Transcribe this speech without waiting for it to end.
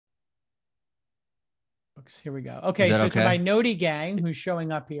Folks, here we go. Is Okay, that so okay? to my Noti gang who's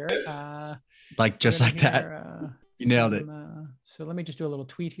showing up here, Like just we're like gonna that. hear, You nailed it. So let me just do a little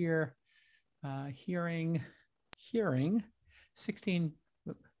tweet here. Hearing 16,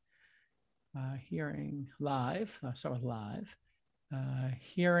 hearing live. I'll start with live.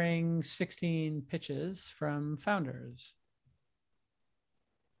 Hearing 16 pitches from founders.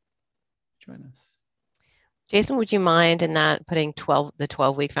 Join us. Jason, would you mind in that putting the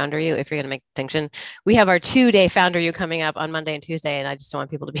 12-week founder you, if you're going to make a distinction? We have our 2-day founder you coming up on Monday and Tuesday, and I just don't want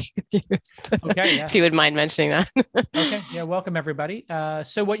people to be confused. Okay, yes. If you would mind mentioning that. Okay, yeah, welcome everybody.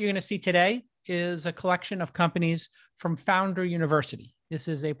 So what you're going to see today is a collection of companies from Founder University. This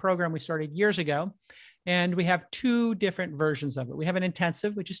is a program we started years ago, and we have 2 different versions of it. We have an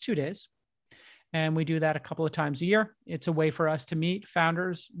intensive, which is 2 days, and we do that a couple of times a year. It's a way for us to meet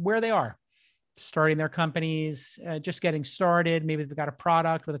founders where they are, starting their companies, just getting started. Maybe they've got a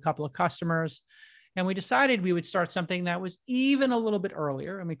product with a couple of customers. And we decided we would start something that was even a little bit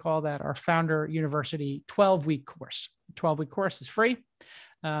earlier. And we call that our Founder University 12-week course. The 12-week course is free.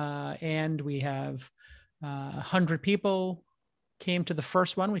 And we have 100 people came to the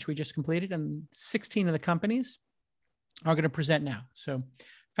first one, which we just completed. And 16 of the companies are going to present now. So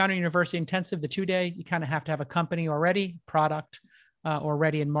Founder University Intensive, the 2-day, you kind of have to have a company already, product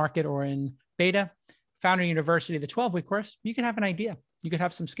already in market or in beta. Founder University, the 12-week course, you can have an idea. You could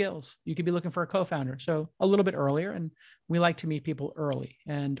have some skills. You could be looking for a co-founder. So a little bit earlier. And we like to meet people early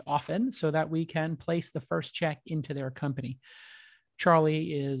and often so that we can place the first check into their company.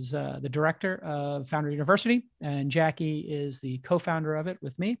 Charlie is the director of Founder University, and Jackie is the co-founder of it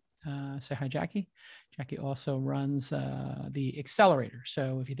with me. Say hi, Jackie. Jackie also runs the accelerator.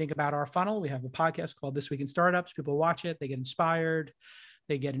 So if you think about our funnel, we have a podcast called This Week in Startups. People watch it, they get inspired,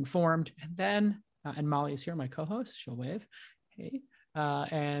 they get informed, and then, and Molly is here, my co-host, she'll wave, hey.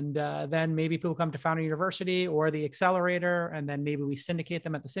 Then maybe people come to Founder University or the accelerator, and then maybe we syndicate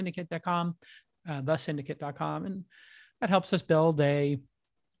them at thesyndicate.com, thesyndicate.com, and that helps us build a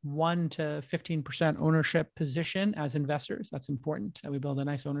 1 to 15% ownership position as investors. That's important that we build a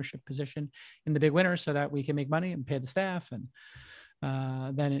nice ownership position in the big winners so that we can make money and pay the staff and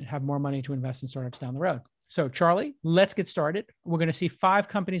then have more money to invest in startups down the road. So Charlie, let's get started. We're going to see 5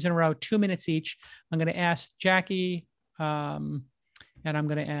 companies in a row, 2 minutes each. I'm going to ask Jackie and I'm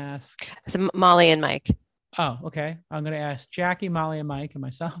going to ask Molly and Mike. Oh, okay. I'm going to ask Jackie, Molly, and Mike and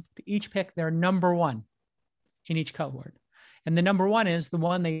myself to each pick their number 1 in each cohort. And the number 1 is the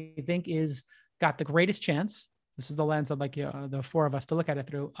one they think is got the greatest chance. This is the lens I'd like the 4 of us to look at it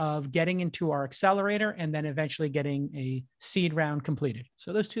through, of getting into our accelerator and then eventually getting a seed round completed.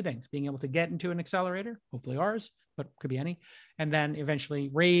 So those 2 things, being able to get into an accelerator, hopefully ours, but could be any, and then eventually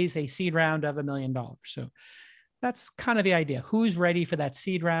raise a seed round of $1 million. So that's kind of the idea. Who's ready for that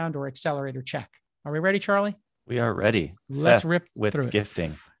seed round or accelerator check? Are we ready, Charlie? We are ready. Let's Seth rip with through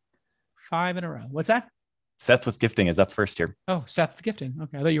gifting. it. 5 in a row. What's that? Seth with gifting is up first here. Oh, Seth gifting.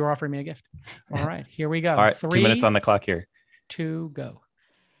 Okay. I thought you were offering me a gift. All right. Here we go. All right. 3, 2 minutes on the clock here. 2, go.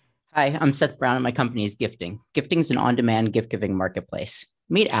 Hi, I'm Seth Brown and my company is Gifting. Gifting is an on-demand gift-giving marketplace.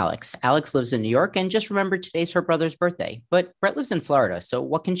 Meet Alex. Alex lives in New York and just remembered today's her brother's birthday. But Brett lives in Florida, so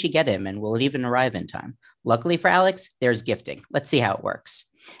what can she get him and will it even arrive in time? Luckily for Alex, there's Gifting. Let's see how it works.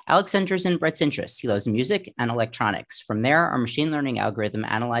 Alex enters in Brett's interests. He loves music and electronics. From there, our machine learning algorithm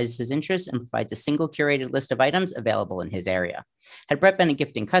analyzes his interests and provides a single curated list of items available in his area. Had Brett been a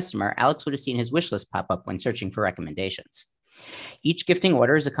Gifting customer, Alex would have seen his wish list pop up when searching for recommendations. Each gifting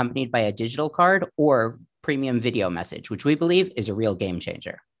order is accompanied by a digital card or premium video message, which we believe is a real game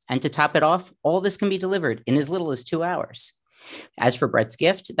changer. And to top it off, all this can be delivered in as little as 2 hours. As for Brett's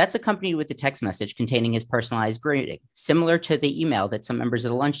gift, that's accompanied with a text message containing his personalized greeting, similar to the email that some members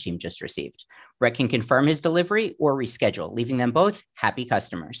of the lunch team just received. Brett can confirm his delivery or reschedule, leaving them both happy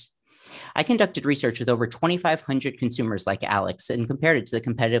customers. I conducted research with over 2,500 consumers like Alex and compared it to the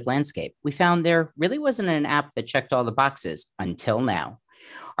competitive landscape. We found there really wasn't an app that checked all the boxes until now.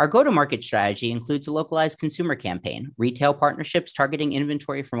 Our go-to-market strategy includes a localized consumer campaign, retail partnerships targeting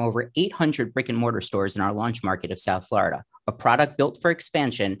inventory from over 800 brick and mortar stores in our launch market of South Florida, a product built for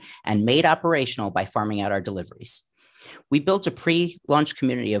expansion and made operational by farming out our deliveries. We built a pre-launch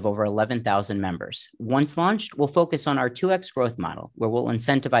community of over 11,000 members. Once launched, we'll focus on our 2x growth model, where we'll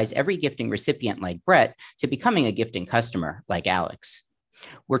incentivize every gifting recipient like Brett to becoming a gifting customer like Alex.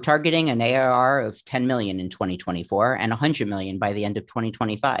 We're targeting an ARR of 10 million in 2024 and 100 million by the end of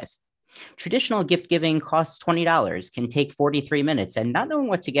 2025. Traditional gift giving costs $20, can take 43 minutes, and not knowing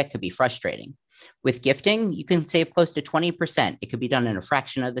what to get could be frustrating. With gifting, you can save close to 20%. It could be done in a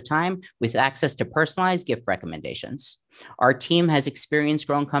fraction of the time with access to personalized gift recommendations. Our team has experience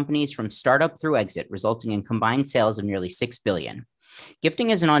growing companies from startup through exit, resulting in combined sales of nearly $6 billion.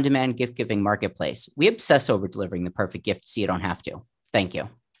 Gifting is an on-demand gift-giving marketplace. We obsess over delivering the perfect gift so you don't have to. Thank you.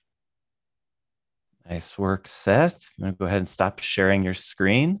 Nice work, Seth. I'm going to go ahead and stop sharing your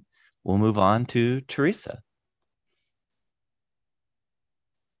screen. We'll move on to Teresa.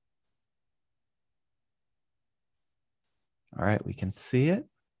 All right, we can see it.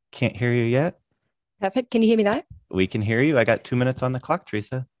 Can't hear you yet. Perfect. Can you hear me now? We can hear you. I got 2 minutes on the clock,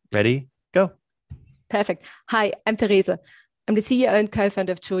 Teresa. Ready? Go. Perfect. Hi, I'm Teresa. I'm the CEO and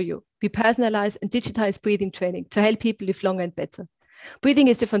co-founder of Choyo. We personalize and digitize breathing training to help people live longer and better. Breathing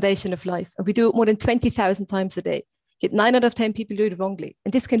is the foundation of life, and we do it more than 20,000 times a day. Yet 9 out of 10 people do it wrongly,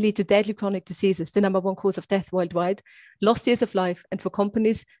 and this can lead to deadly chronic diseases, the #1 cause of death worldwide, lost years of life, and for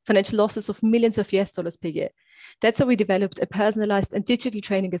companies, financial losses of millions of US dollars per year. That's why we developed a personalized and digital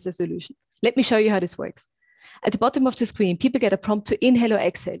training as a solution. Let me show you how this works. At the bottom of the screen, people get a prompt to inhale or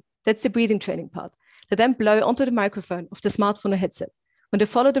exhale. That's the breathing training part. They then blow onto the microphone of the smartphone or headset. When they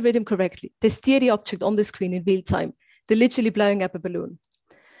follow the rhythm correctly, they steer the object on the screen in real time. They're literally blowing up a balloon.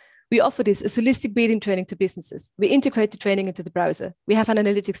 We offer this as holistic breathing training to businesses. We integrate the training into the browser. We have an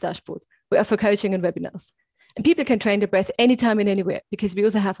analytics dashboard. We offer coaching and webinars. And people can train their breath anytime and anywhere because we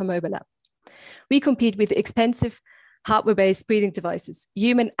also have a mobile app. We compete with expensive hardware-based breathing devices,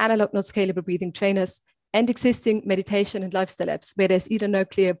 human analog not scalable breathing trainers, and existing meditation and lifestyle apps where there's either no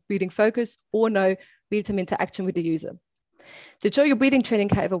clear breathing focus or no real-time interaction with the user. The Choyo breathing training,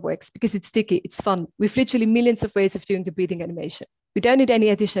 however, works because it's sticky, it's fun, with literally millions of ways of doing the breathing animation. We don't need any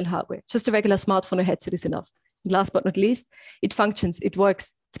additional hardware, just a regular smartphone or headset is enough. And last but not least, it functions, it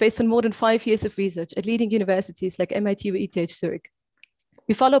works. It's based on more than 5 years of research at leading universities like MIT or ETH Zurich.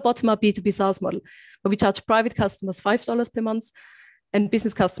 We follow a bottom-up B2B SaaS model, where we charge private customers $5 per month and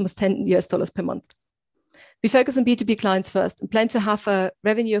business customers $10 US per month. We focus on B2B clients first and plan to have a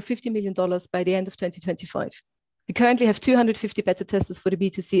revenue of $50 million by the end of 2025. We currently have 250 beta testers for the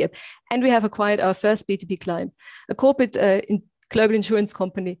B2C app, and we have acquired our first B2B client, a corporate global insurance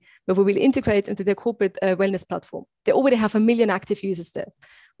company, where we will integrate into their corporate wellness platform. They already have 1 million active users there.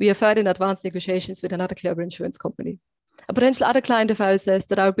 We are further in advanced negotiations with another global insurance company. A potential other client of ours says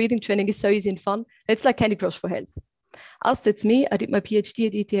that our breathing training is so easy and fun, it's like Candy Crush for health. Us, that's me. I did my PhD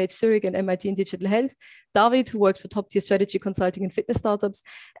at ETH Zurich and MIT in digital health. David, who worked for top-tier strategy consulting and fitness startups,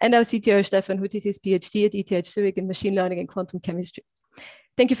 and our CTO, Stefan, who did his PhD at ETH Zurich in machine learning and quantum chemistry.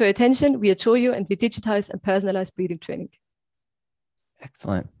 Thank you for your attention. We assure you, and we digitize and personalize breathing training.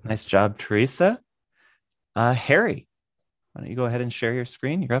 Excellent. Nice job, Teresa. Harry, why don't you go ahead and share your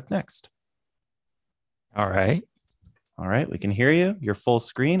screen? You're up next. All right. All right, we can hear you. You're full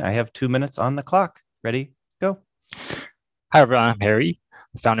screen. I have 2 minutes on the clock. Ready? Go. Hi, everyone. I'm Harry,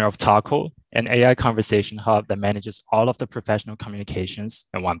 founder of Taco, an AI conversation hub that manages all of the professional communications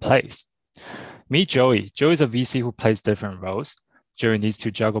in one place. Meet Joey. Joey is a VC who plays different roles. Joey needs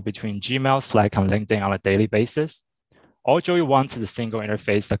to juggle between Gmail, Slack, and LinkedIn on a daily basis. All Joey wants is a single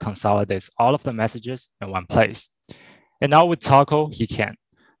interface that consolidates all of the messages in one place. And now with Taco, he can.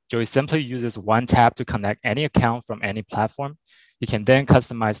 Joey simply uses one tab to connect any account from any platform. He can then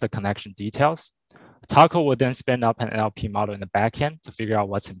customize the connection details. Taco will then spin up an NLP model in the backend to figure out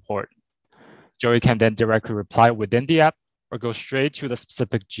what's important. Joey can then directly reply within the app or go straight to the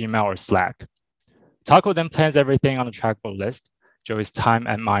specific Gmail or Slack. Taco then plans everything on the trackable list. Joey's time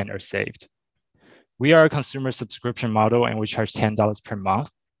and mine are saved. We are a consumer subscription model and we charge $10 per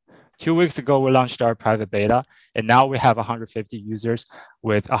month. 2 weeks ago, we launched our private beta, and now we have 150 users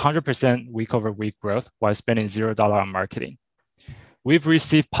with 100% week over week growth while spending $0 on marketing. We've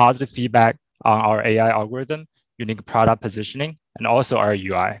received positive feedback on our AI algorithm, unique product positioning, and also our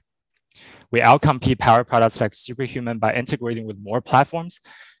UI. We outcompete power products like Superhuman by integrating with more platforms,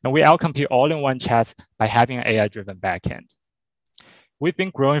 and we outcompete all-in-one chats by having an AI-driven backend. We've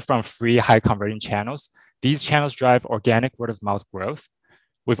been growing from free, high-converting channels. These channels drive organic word-of-mouth growth.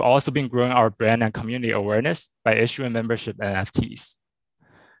 We've also been growing our brand and community awareness by issuing membership NFTs.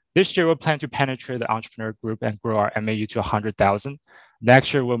 This year, we'll plan to penetrate the entrepreneur group and grow our MAU to 100,000.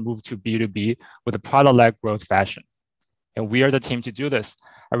 Next year, we'll move to B2B with a product-led growth fashion. And we are the team to do this.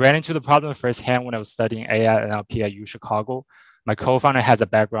 I ran into the problem firsthand when I was studying AI and NLP at U Chicago. My co-founder has a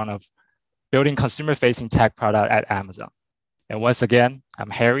background of building consumer-facing tech product at Amazon. And once again, I'm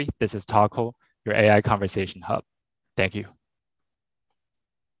Harry. This is Taco, your AI conversation hub. Thank you.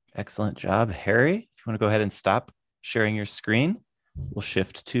 Excellent job, Harry. If you want to go ahead and stop sharing your screen, we'll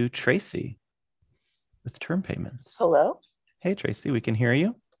shift to Tracy with term payments. Hello. Hey, Tracy, we can hear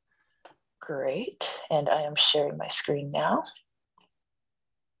you. Great. And I am sharing my screen now.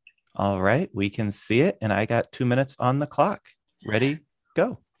 All right, we can see it. And I got 2 minutes on the clock. Ready,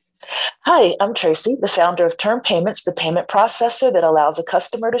 go. Hi, I'm Tracy, the founder of Term Payments, the payment processor that allows a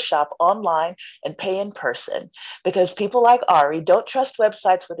customer to shop online and pay in person. Because people like Ari don't trust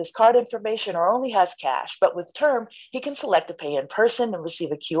websites with his card information or only has cash. But with Term, he can select to pay in person and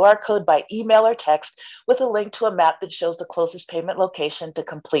receive a QR code by email or text with a link to a map that shows the closest payment location to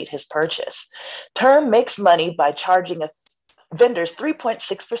complete his purchase. Term makes money by charging vendors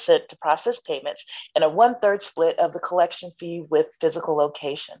 3.6% to process payments and a 1/3 split of the collection fee with physical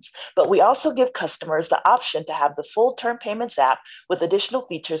locations. But we also give customers the option to have the full Term Payments app with additional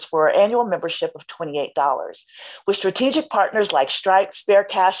features for our annual membership of $28. With strategic partners like Stripe, Spare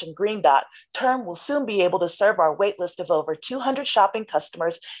Cash, and Green Dot, Term will soon be able to serve our waitlist of over 200 shopping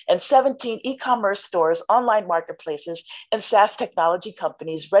customers and 17 e-commerce stores, online marketplaces, and SaaS technology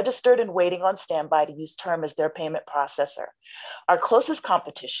companies registered and waiting on standby to use Term as their payment processor. Our closest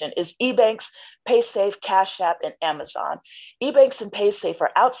competition is eBanks, PaySafe, Cash App, and Amazon. eBanks and PaySafe are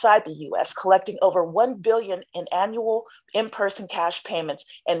outside the US, collecting over $1 billion in annual in-person cash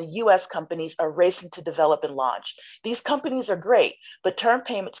payments, and the US companies are racing to develop and launch. These companies are great, but Term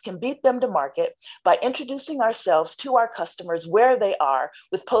Payments can beat them to market by introducing ourselves to our customers where they are,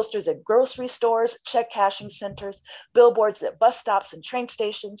 with posters at grocery stores, check cashing centers, billboards at bus stops and train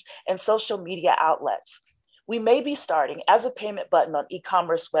stations, and social media outlets. We may be starting as a payment button on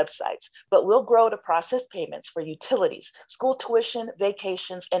e-commerce websites, but we'll grow to process payments for utilities, school tuition,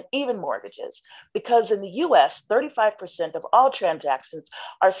 vacations, and even mortgages. Because in the US, 35% of all transactions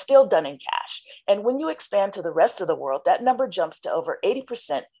are still done in cash. And when you expand to the rest of the world, that number jumps to over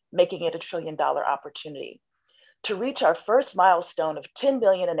 80%, making it a $1 trillion opportunity. To reach our first milestone of $10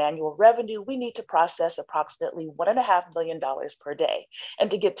 billion in annual revenue, we need to process approximately $1.5 million per day.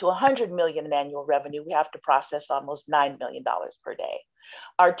 And to get to $100 million in annual revenue, we have to process almost $9 million per day.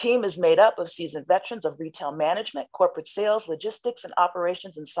 Our team is made up of seasoned veterans of retail management, corporate sales, logistics, and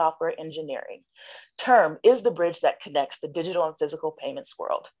operations and software engineering. Term is the bridge that connects the digital and physical payments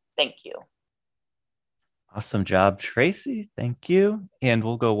world. Thank you. Awesome job, Tracy. Thank you. And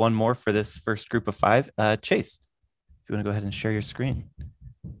we'll go one more for this first group of 5. Chase, if you want to go ahead and share your screen.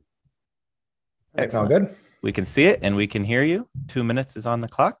 Excellent. Good. We can see it and we can hear you. 2 minutes is on the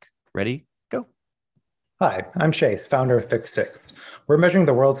clock. Ready, go. Hi, I'm Chase, founder of Fix6. We're measuring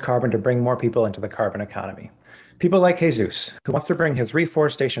the world's carbon to bring more people into the carbon economy. People like Jesus, who wants to bring his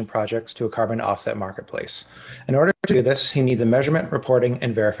reforestation projects to a carbon offset marketplace. In order to do this, he needs a measurement, reporting,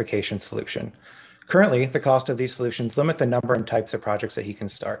 and verification solution. Currently, the cost of these solutions limit the number and types of projects that he can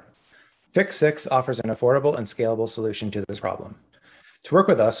start. Fix6 offers an affordable and scalable solution to this problem. To work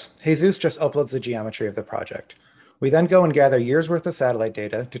with us, Jesus just uploads the geometry of the project. We then go and gather years' worth of satellite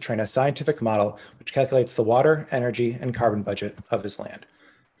data to train a scientific model which calculates the water, energy, and carbon budget of his land.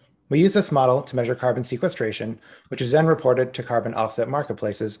 We use this model to measure carbon sequestration, which is then reported to carbon offset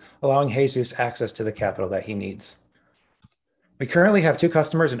marketplaces, allowing Jesus access to the capital that he needs. We currently have 2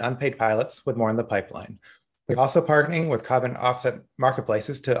 customers and unpaid pilots, with more in the pipeline. We're also partnering with carbon offset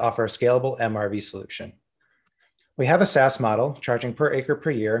marketplaces to offer a scalable MRV solution. We have a SaaS model charging per acre per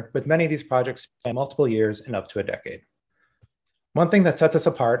year, with many of these projects span multiple years and up to a decade. One thing that sets us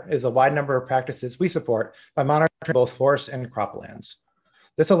apart is the wide number of practices we support by monitoring both forest and croplands.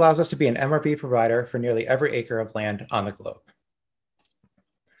 This allows us to be an MRV provider for nearly every acre of land on the globe.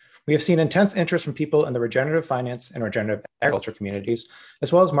 We have seen intense interest from people in the regenerative finance and regenerative agriculture communities,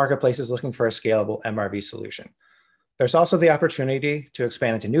 as well as marketplaces looking for a scalable MRV solution. There's also the opportunity to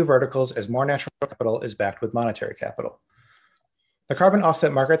expand into new verticals as more natural capital is backed with monetary capital. The carbon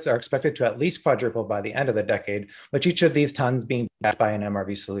offset markets are expected to at least quadruple by the end of the decade, with each of these tons being backed by an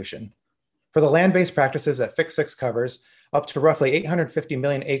MRV solution. For the land-based practices that Fix6 covers, up to roughly 850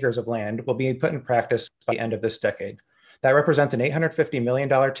 million acres of land will be put in practice by the end of this decade. That represents an $850 million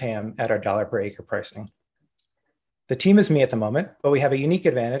TAM at our dollar per acre pricing. The team is me at the moment, but we have a unique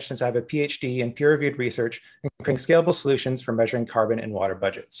advantage since I have a PhD in peer-reviewed research and creating scalable solutions for measuring carbon and water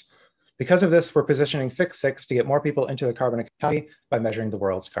budgets. Because of this, we're positioning Fix6 to get more people into the carbon economy by measuring the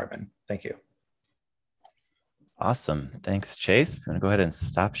world's carbon. Thank you. Awesome. Thanks, Chase. If you want to go ahead and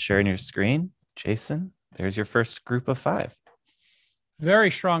stop sharing your screen, Jason, there's your first group of 5.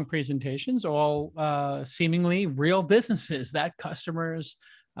 Very strong presentations, all seemingly real businesses that customers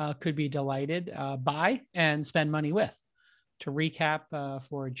could be delighted by and spend money with. To recap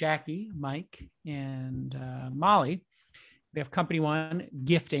for Jackie, Mike, and Molly, We have company one,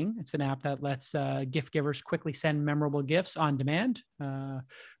 Gifting. It's an app that lets gift givers quickly send memorable gifts on demand.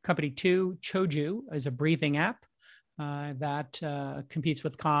 Company two, Choju, is a breathing app that competes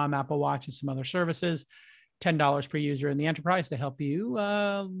with Calm, Apple Watch, and some other services. $10 per user in the enterprise to help you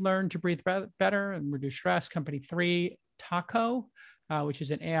learn to breathe better and reduce stress. Company three, Taco, which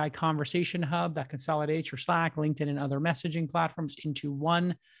is an AI conversation hub that consolidates your Slack, LinkedIn, and other messaging platforms into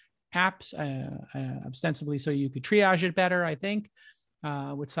one apps, ostensibly so you could triage it better, I think,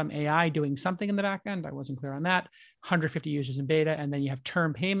 with some AI doing something in the back end. I wasn't clear on that. 150 users in beta. And then you have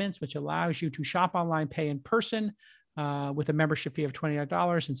Term Payments, which allows you to shop online, pay in person with a membership fee of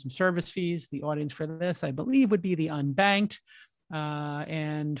 $29 and some service fees. The audience for this, I believe, would be the unbanked.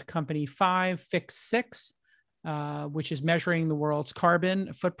 And company five, Fix6, which is measuring the world's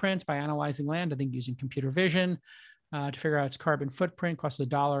carbon footprint by analyzing land, I think using computer vision. To figure out its carbon footprint, costs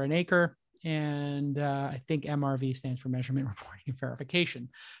 $1 an acre. And I think MRV stands for measurement, reporting, and verification.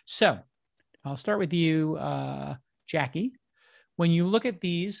 So I'll start with you, Jackie. When you look at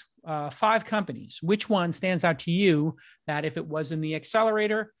these 5 companies, which one stands out to you that if it was in the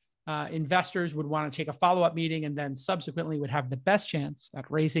accelerator, investors would want to take a follow-up meeting and then subsequently would have the best chance at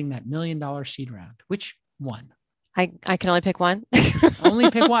raising that $1 million seed round? Which one? I can only pick one.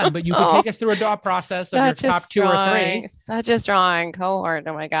 Only pick one, but you can take us through a thought process of your top 2 or 3. Such a strong cohort.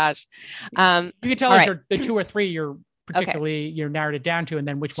 Oh my gosh. You can tell us the 2 or 3 you're particularly, you're narrowed it down to, and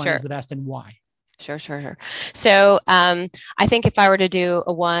then which one is the best and why. Sure. So I think if I were to do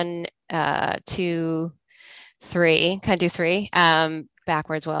a 1, 2, 3, can I do 3?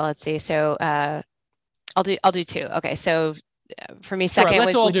 Backwards. Well, let's see. So I'll do 2. Okay. So for me, second,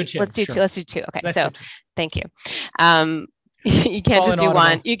 let's all do 2. Let's do 2. Let's do 2. Okay. Let's so do 2. Thank you. You can't just do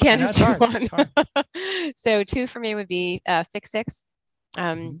one. You can't just do one. So 2 for me would be Fix6.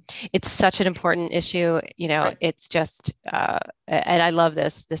 It's such an important issue. It's just, and I love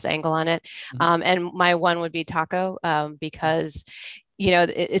this angle on it. And my 1 would be Taco, because,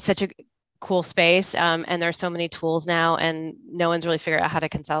 it's such a cool space. And there's so many tools now, and no one's really figured out how to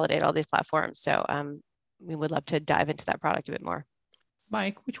consolidate all these platforms. So we would love to dive into that product a bit more.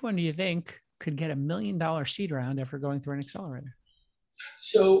 Mike, which one do you think could get $1 million seed round after going through an accelerator?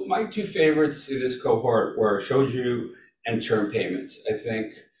 So my 2 favorites in this cohort were Shoju and Term Payments. I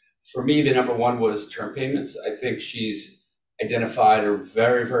think for me, the number 1 was Term Payments. I think she's identified a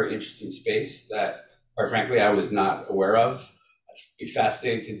very, very interesting space that, quite frankly, I was not aware of. It'd be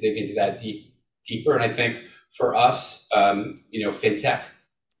fascinating to dig into that deeper. And I think for us, fintech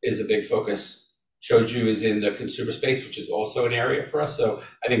is a big focus. Shoju is in the consumer space, which is also an area for us. So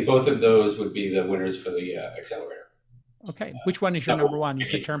I think both of those would be the winners for the accelerator. Okay. Which one is your number 1? You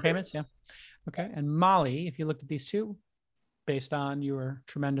said Term Payments? Yeah. Okay. And Molly, if you looked at these 2, based on your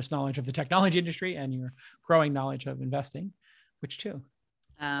tremendous knowledge of the technology industry and your growing knowledge of investing, which 2?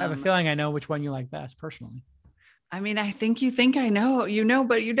 I have a feeling I know which one you like best personally. I mean, I think you think I know,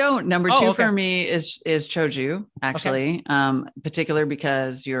 but you don't. Number 2 for me is Choju, actually, particularly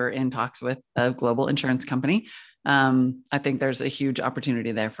because you're in talks with a global insurance company. I think there's a huge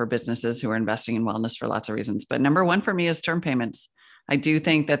opportunity there for businesses who are investing in wellness for lots of reasons. But number 1 for me is Term Payments. I do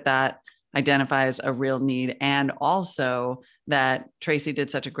think that identifies a real need, and also that Tracy did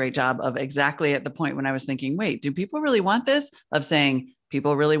such a great job of exactly at the point when I was thinking, wait, do people really want this? Of saying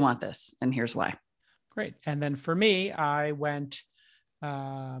people really want this, and here's why. Great. And then for me, I went,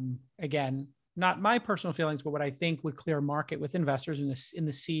 again, not my personal feelings, but what I think would clear market with investors in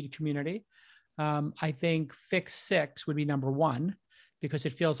the seed community. I think Fix6 would be number 1 because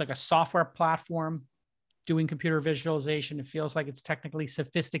it feels like a software platform doing computer visualization. It feels like it's technically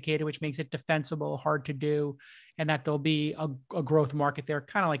sophisticated, which makes it defensible, hard to do, and that there'll be a growth market there,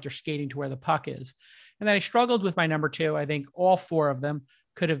 kind of like you're skating to where the puck is. And then I struggled with my number 2. I think all 4 of them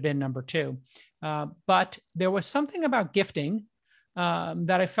could have been number 2. But there was something about Gifting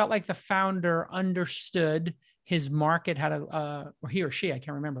that I felt like the founder understood his market, had or he or she, I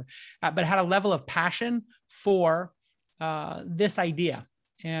can't remember, but had a level of passion for this idea.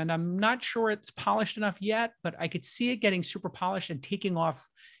 And I'm not sure it's polished enough yet, but I could see it getting super polished and taking off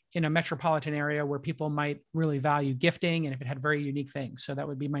in a metropolitan area where people might really value gifting, and if it had very unique things. So that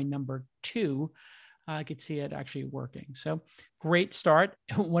would be my number 2. I could see it actually working. So great start.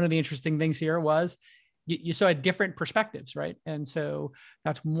 One of the interesting things here was you saw different perspectives, right? And so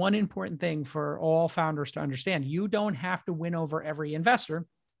that's one important thing for all founders to understand. You don't have to win over every investor.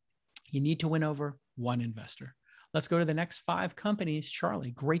 You need to win over one investor. Let's go to the next 5 companies.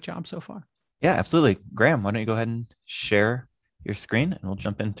 Charlie, great job so far. Yeah, absolutely. Graham, why don't you go ahead and share your screen and we'll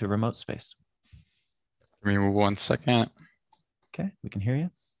jump into remote space. Give me 1 second. Okay, we can hear you.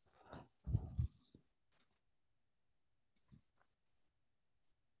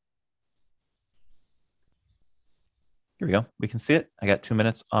 Here we go. We can see it. I got 2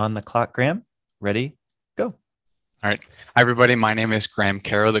 minutes on the clock, Graham. Ready, go. All right. Hi, everybody. My name is Graham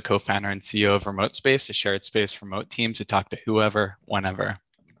Caro, the co-founder and CEO of Remote Space, a shared space for remote teams to talk to whoever, whenever.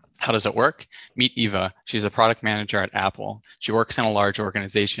 How does it work? Meet Eva. She's a product manager at Apple. She works in a large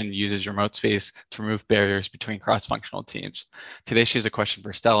organization, uses remote space to remove barriers between cross-functional teams. Today, she has a question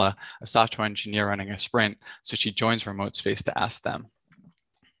for Stella, a software engineer running a sprint, so she joins remote space to ask them.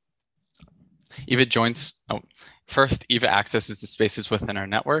 First, Eva accesses the spaces within our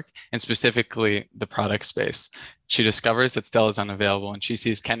network, and specifically the product space. She discovers that Stella is unavailable, and she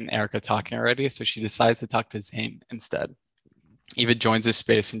sees Ken and Erica talking already, so she decides to talk to Zane instead. Eva joins the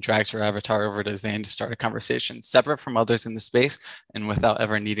space and drags her avatar over to Zane to start a conversation, separate from others in the space and without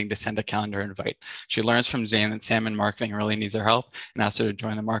ever needing to send a calendar invite. She learns from Zane that Sam in marketing really needs her help and asks her to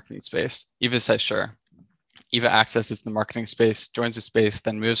join the marketing space. Eva says sure. Eva accesses the marketing space, joins the space,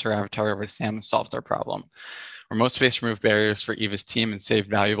 then moves her avatar over to Sam and solves their problem. Remote space removed barriers for Eva's team and saved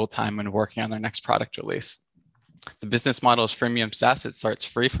valuable time when working on their next product release. The business model is freemium SaaS. It starts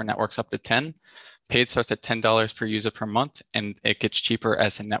free for networks up to 10. Paid starts at $10 per user per month, and it gets cheaper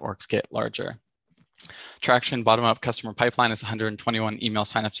as the networks get larger. Traction bottom-up customer pipeline is 121 email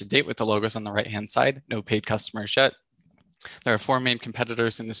signups to date with the logos on the right-hand side. No paid customers yet. There are 4 main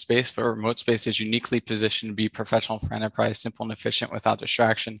competitors in the space, but Remote Space is uniquely positioned to be professional for enterprise, simple and efficient without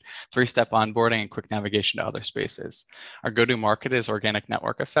distraction, 3-step onboarding, and quick navigation to other spaces. Our go-to-market is organic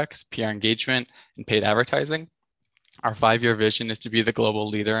network effects, PR engagement, and paid advertising. Our 5-year vision is to be the global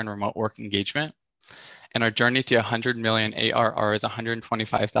leader in remote work engagement. And our journey to 100 million ARR is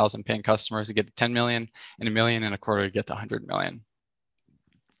 125,000 paying customers to get to 10 million and $1.25 million to get to 100 million.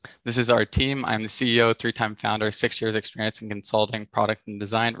 This is our team. I'm the CEO, 3-time founder, 6 years experience in consulting, product and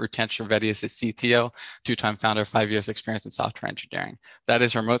design. Rutan Trivedi is the CTO, 2-time founder, 5 years experience in software engineering. That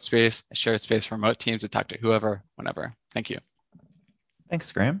is Remote Space, a shared space for remote teams to talk to whoever, whenever. Thank you.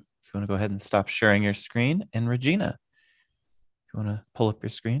 Thanks, Graham. If you want to go ahead and stop sharing your screen, and Regina, if you want to pull up your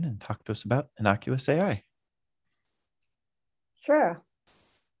screen and talk to us about Innocuous AI. Sure.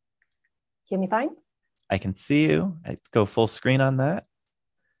 Hear me fine? I can see you. Let's go full screen on that.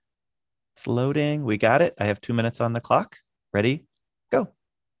 It's loading. We got it. I have 2 minutes on the clock. Ready? Go.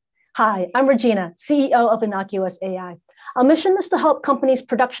 Hi, I'm Regina, CEO of Innocuous AI. Our mission is to help companies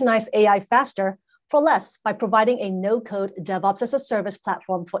productionize AI faster for less by providing a no-code DevOps as a service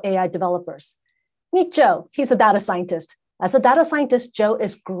platform for AI developers. Meet Joe. He's a data scientist. As a data scientist, Joe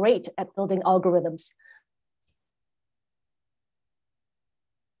is great at building algorithms.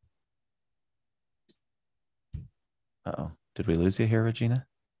 Uh-oh. Did we lose you here, Regina?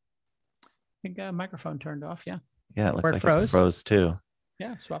 I think microphone turned off. Yeah. Yeah, it looks Or like froze. it froze too.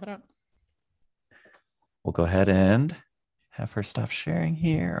 Yeah, swap it out. We'll go ahead and have her stop sharing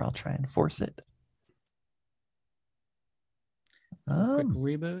here. I'll try and force it. Quick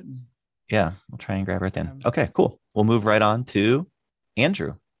reboot. Yeah, we'll try and grab her then. Okay, cool. We'll move right on to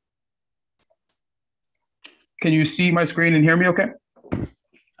Andrew. Can you see my screen and hear me okay?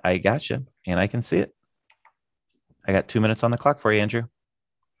 I gotcha, and I can see it. I got 2 minutes on the clock for you, Andrew.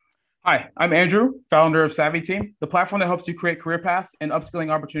 Hi, I'm Andrew, founder of Savvy Team, the platform that helps you create career paths and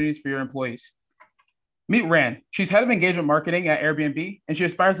upskilling opportunities for your employees. Meet Ran. She's head of engagement marketing at Airbnb, and she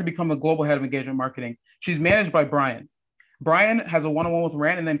aspires to become the global head of engagement marketing. She's managed by Brian. Brian has a one-on-one with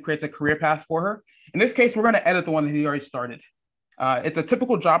Ran and then creates a career path for her. In this case, we're going to edit the one that he already started. It's a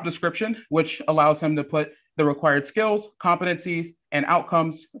typical job description, which allows him to put the required skills, competencies, and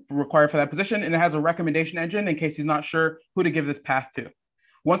outcomes required for that position. And it has a recommendation engine in case he's not sure who to give this path to.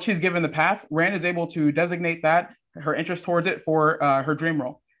 Once she's given the path, Ran is able to designate that, her interest towards it for her dream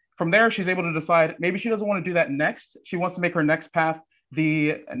role. From there, she's able to decide maybe she doesn't want to do that next. She wants to make her next path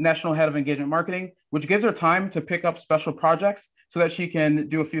the national head of engagement marketing, which gives her time to pick up special projects so that she can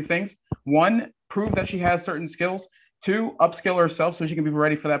do a few things. 1, prove that she has certain skills. 2, upskill herself so she can be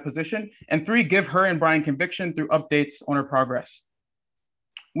ready for that position. And 3, give her and Brian conviction through updates on her progress.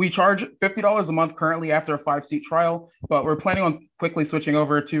 We charge $50 a month currently after a 5-seat trial, but we're planning on quickly switching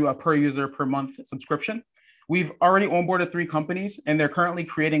over to a per user per month subscription. We've already onboarded 3 companies, and they're currently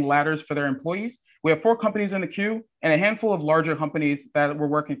creating ladders for their employees. We have 4 companies in the queue and a handful of larger companies that we're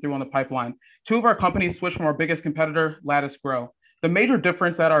working through on the pipeline. 2 of our companies switched from our biggest competitor, Lattice Grow. The major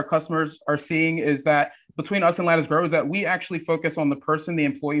difference that our customers are seeing is that between us and Lattice Grow is that we actually focus on the person, the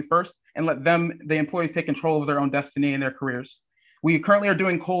employee first, and let them, the employees, take control of their own destiny and their careers. We currently are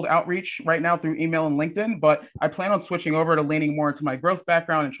doing cold outreach right now through email and LinkedIn, but I plan on switching over to leaning more into my growth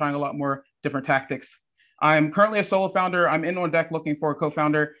background and trying a lot more different tactics. I'm currently a solo founder. I'm in on deck looking for a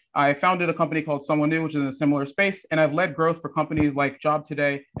co-founder. I founded a company called Someone New, which is in a similar space, and I've led growth for companies like Job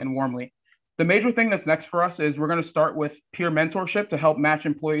Today and Warmly. The major thing that's next for us is we're going to start with peer mentorship to help match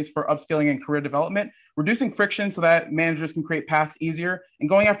employees for upskilling and career development, reducing friction so that managers can create paths easier, and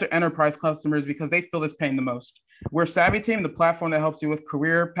going after enterprise customers because they feel this pain the most. We're Savvy Team, the platform that helps you with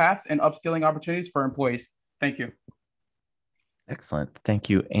career paths and upskilling opportunities for employees. Thank you. Excellent.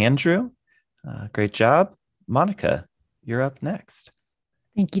 Thank you, Andrew. Great job. Monica, you're up next.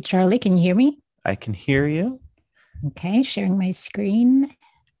 Thank you, Charlie. Can you hear me? I can hear you. Okay, sharing my screen.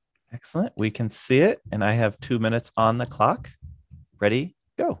 Excellent. We can see it. And I have 2 minutes on the clock. Ready,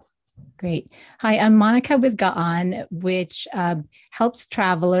 go. Great. Hi, I'm Monica with Gaan, which helps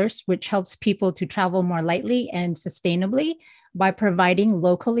travelers, which helps people to travel more lightly and sustainably by providing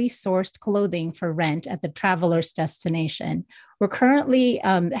locally sourced clothing for rent at the traveler's destination. We're currently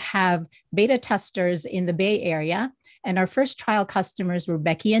have beta testers in the Bay Area, and our first trial customers were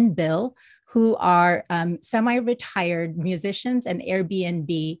Becky and Bill, who are semi-retired musicians and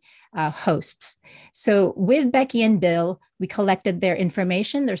Airbnb hosts. So with Becky and Bill, we collected their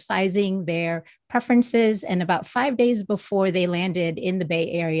information, their sizing, their preferences, and about 5 days before they landed in the Bay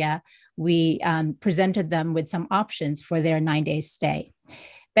Area, we presented them with some options for their 9-day stay.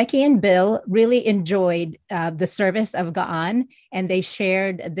 Becky and Bill really enjoyed the service of Gaan, and they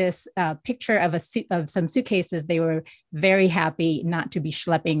shared this picture of some suitcases. They were very happy not to be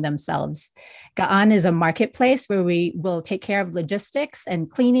schlepping themselves. Gaan is a marketplace where we will take care of logistics and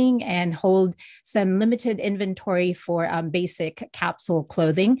cleaning and hold some limited inventory for basic capsule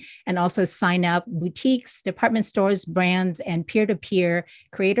clothing, and also sign up boutiques, department stores, brands, and peer-to-peer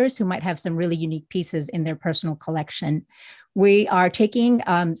creators who might have some really unique pieces in their personal collection. We are taking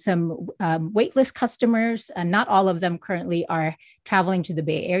some waitlist customers, and not all of them currently are traveling to the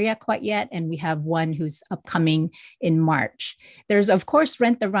Bay Area quite yet, and we have one who's upcoming in March. There's, of course,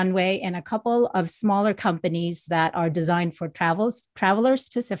 Rent the Runway and a couple of smaller companies that are designed for travelers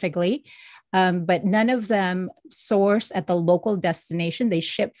specifically, but none of them source at the local destination. They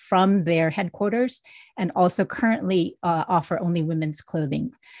ship from their headquarters and also currently offer only women's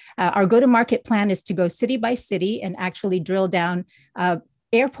clothing. Our go-to-market plan is to go city by city and actually drill down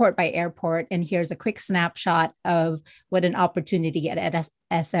airport by airport. And here's a quick snapshot of what an opportunity at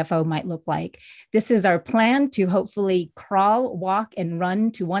SFO might look like. This is our plan to hopefully crawl, walk, and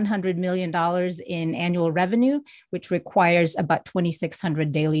run to $100 million in annual revenue, which requires about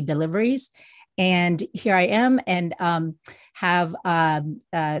 2,600 daily deliveries. And here I am, and have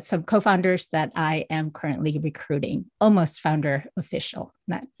some co-founders that I am currently recruiting. Almost founder official,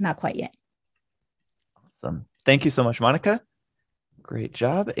 not quite yet. Awesome. Thank you so much, Monica. Great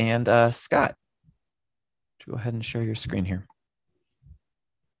job. And Scott, go ahead and share your screen here.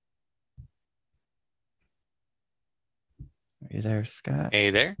 Are you there, Scott?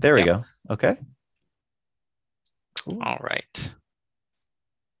 Hey there. There we go. Okay. Cool. All right.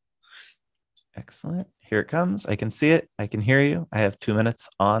 Excellent. Here it comes. I can see it. I can hear you. I have 2 minutes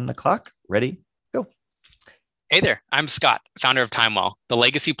on the clock. Ready? Go. Hey there. I'm Scott, founder of Timewell, the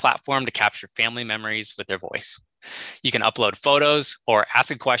legacy platform to capture family memories with their voice. You can upload photos or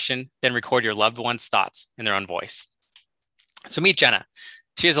ask a question, then record your loved one's thoughts in their own voice. So meet Jenna.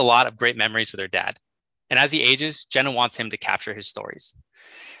 She has a lot of great memories with her dad. And as he ages, Jenna wants him to capture his stories.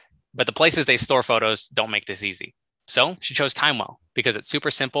 But the places they store photos don't make this easy. So she chose Timewell because it's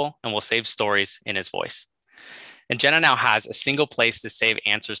super simple and will save stories in his voice. And Jenna now has a single place to save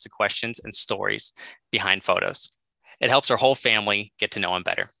answers to questions and stories behind photos. It helps her whole family get to know him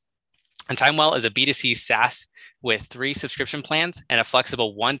better. And Timewell is a B2C SaaS with 3 subscription plans and a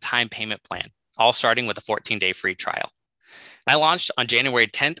flexible one-time payment plan, all starting with a 14-day free trial. And I launched on January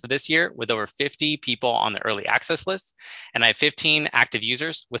 10th of this year with over 50 people on the early access list, and I have 15 active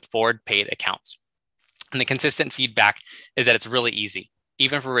users with 4 paid accounts. And the consistent feedback is that it's really easy,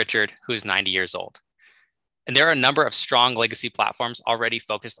 even for Richard, who's 90 years old. And there are a number of strong legacy platforms already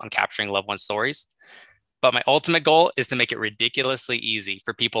focused on capturing loved one stories. But my ultimate goal is to make it ridiculously easy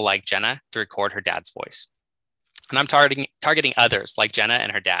for people like Jenna to record her dad's voice. And I'm targeting others like Jenna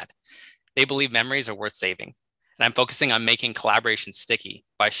and her dad. They believe memories are worth saving. And I'm focusing on making collaboration sticky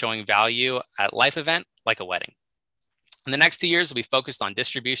by showing value at a life event like a wedding. In the next 2 years, we'll be focused on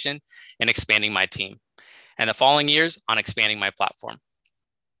distribution and expanding my team. And the following years on expanding my platform.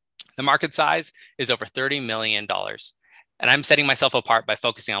 The market size is over $30 million. And I'm setting myself apart by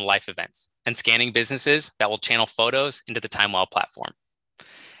focusing on life events and scanning businesses that will channel photos into the Timewell platform.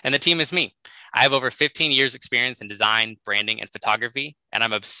 And the team is me. I have over 15 years experience in design, branding, and photography, and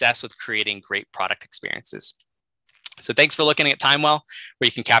I'm obsessed with creating great product experiences. So thanks for looking at Timewell, where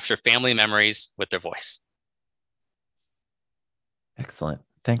you can capture family memories with their voice. Excellent.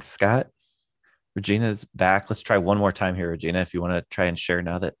 Thanks, Scott. Regina's back. Let's try one more time here, Regina, if you want to try and share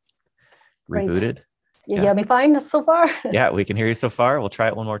now that rebooted. You hear me fine so far? Yeah, we can hear you so far. We'll try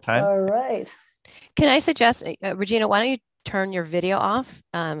it one more time. All right. Can I suggest, Regina, why don't you turn your video off?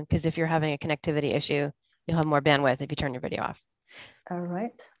 Because if you're having a connectivity issue, you'll have more bandwidth if you turn your video off. All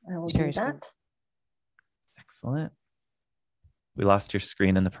right, I will do that. Excellent. We lost your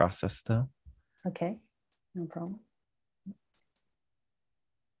screen in the process, though. Okay, no problem.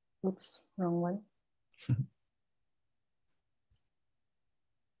 Oops, wrong one.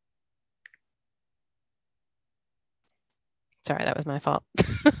 Sorry, that was my fault.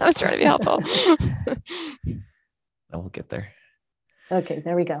 I was trying to be helpful. We'll get there. Okay,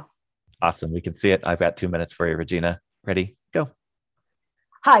 there we go. Awesome. We can see it. I've got 2 minutes for you, Regina. Ready? Go.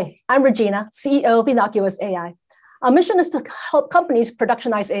 Hi, I'm Regina, CEO of Innocuous AI. Our mission is to help companies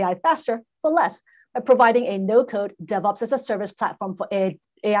productionize AI faster for less by providing a no-code DevOps as a service platform for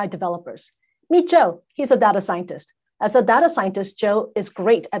AI developers. Meet Joe. He's a data scientist. As a data scientist, Joe is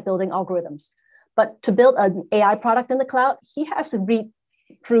great at building algorithms. But to build an AI product in the cloud, he has to read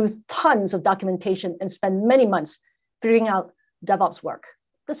through tons of documentation and spend many months figuring out DevOps work.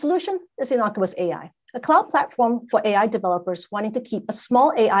 The solution is Innocuous AI, a cloud platform for AI developers wanting to keep a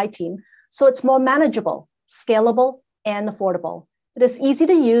small AI team so it's more manageable, scalable, and affordable. It is easy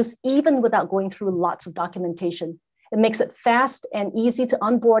to use even without going through lots of documentation. It makes it fast and easy to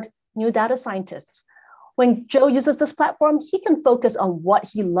onboard new data scientists. When Joe uses this platform, he can focus on what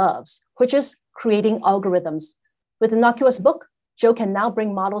he loves, which is creating algorithms. With Innocuous Book, Joe can now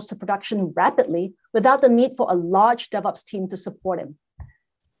bring models to production rapidly without the need for a large DevOps team to support him.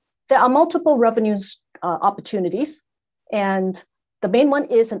 There are multiple revenue opportunities, and the main one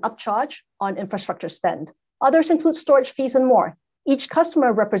is an upcharge on infrastructure spend. Others include storage fees and more. Each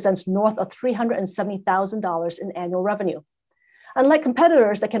customer represents north of $370,000 in annual revenue. Unlike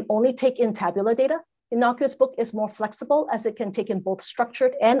competitors that can only take in tabular data, Innocuous Book is more flexible as it can take in both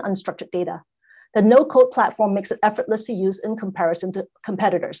structured and unstructured data. The no-code platform makes it effortless to use in comparison to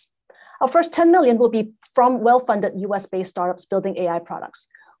competitors. Our first 10 million will be from well-funded US-based startups building AI products.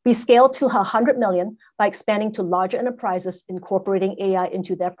 We scale to 100 million by expanding to larger enterprises incorporating AI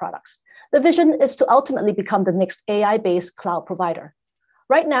into their products. The vision is to ultimately become the next AI-based cloud provider.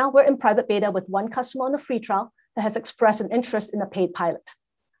 Right now, we're in private beta with one customer on the free trial that has expressed an interest in a paid pilot.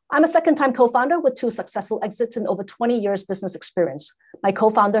 I'm a second-time co-founder with 2 successful exits and over 20 years business experience. My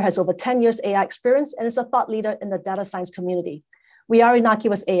co-founder has over 10 years AI experience and is a thought leader in the data science community. We are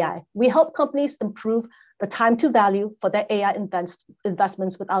Innocuous AI. We help companies improve the time to value for their AI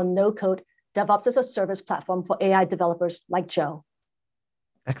investments with our no-code DevOps as a service platform for AI developers like Joe.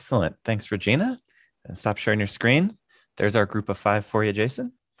 Excellent. Thanks, Regina. And stop sharing your screen. There's our group of 5 for you,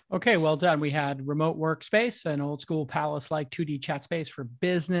 Jason. Okay, well done. We had remote workspace, an old school Palace-like 2D chat space for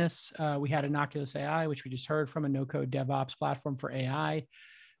business. We had Innocuous AI, which we just heard from, a no-code DevOps platform for AI.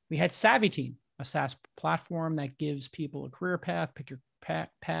 We had Savvy Team, a SaaS platform that gives people a career path, pick your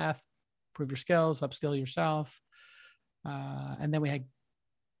path, improve your skills, upskill yourself. And then we had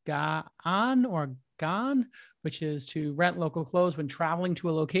Gone, which is to rent local clothes when traveling to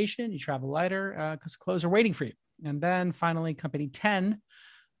a location. You travel lighter because clothes are waiting for you. And then finally, Company 10,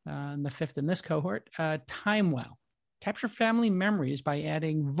 and the 5th in this cohort, TimeWell. Capture family memories by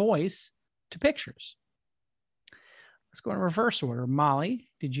adding voice to pictures. Let's go in reverse order. Molly,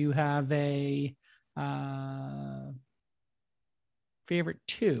 did you have a favorite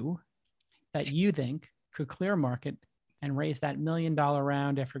 2 that you think could clear market and raise that $1 million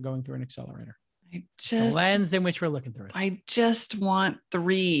round after going through an accelerator? The lens in which we're looking through it. I just want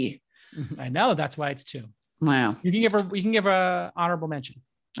 3. I know, that's why it's 2. Wow. You can give a honorable mention.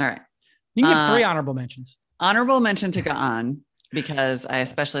 All right. You can give 3 honorable mentions. Honorable mention to Gaan, because I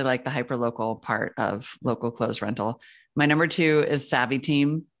especially like the hyperlocal part of local clothes rental. My number 2 is Savvy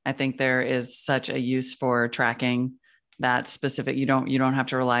Team. I think there is such a use for tracking that specific. You don't have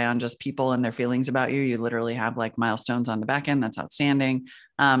to rely on just people and their feelings about you. You literally have like milestones on the back end. That's outstanding.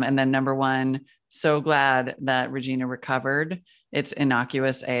 And then number 1, so glad that Regina recovered. It's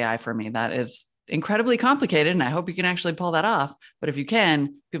Innocuous AI for me. That is incredibly complicated, and I hope you can actually pull that off. But if you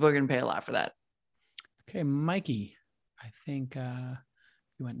can, people are going to pay a lot for that. Okay, Mikey, I think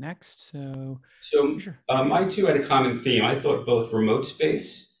you went next. So sure. My 2 had a common theme. I thought both Remote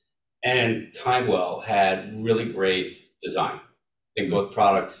Space and TimeWell had really great design. I think both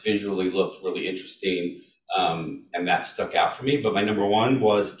products visually looked really interesting, and that stuck out for me. But my number 1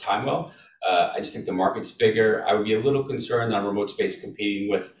 was TimeWell. I just think the market's bigger. I would be a little concerned on Remote Space competing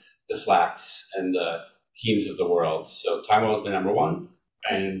with the Slacks and the Teams of the world. So TimeWell is my number 1,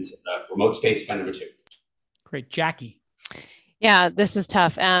 and Remote Space my number 2. Great. Jackie. Yeah, this is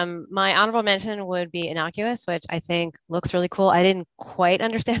tough. My honorable mention would be Innocuous, which I think looks really cool. I didn't quite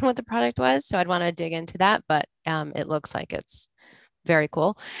understand what the product was, so I'd want to dig into that, but it looks like it's very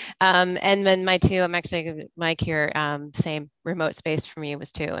cool. And then my two, I'm actually Mike here, same remote space for me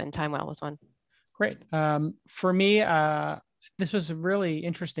was two, and TimeWell was one. Great. For me, this was a really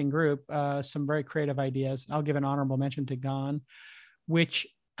interesting group, some very creative ideas. I'll give an honorable mention to Gone, which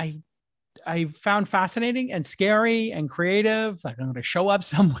I found fascinating and scary and creative. Like, I'm going to show up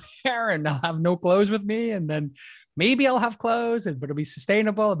somewhere and I'll have no clothes with me. And then maybe I'll have clothes, but it'll be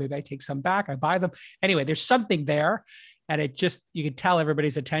sustainable. Maybe I take some back, I buy them. Anyway, there's something there. And it just, you could tell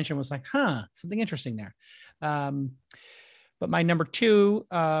everybody's attention was like, something interesting there. But my number two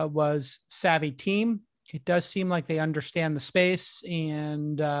was Savvy Team. It does seem like they understand the space,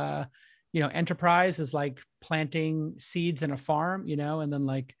 and, enterprise is like planting seeds in a farm, and then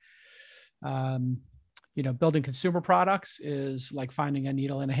like, building consumer products is like finding a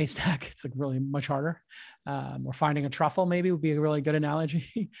needle in a haystack. It's like really much harder. Or finding a truffle maybe would be a really good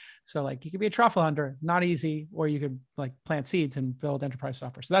analogy. So like you could be a truffle hunter, not easy, or you could like plant seeds and build enterprise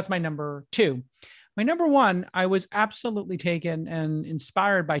software. So that's my number two. My number one, I was absolutely taken and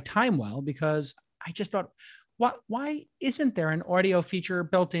inspired by TimeWell, because I just thought, why isn't there an audio feature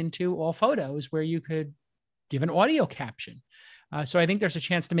built into all photos where you could give an audio caption? So I think there's a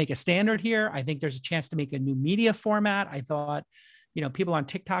chance to make a standard here. I think there's a chance to make a new media format. I thought, people on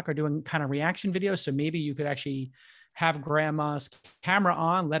TikTok are doing kind of reaction videos. So maybe you could actually have grandma's camera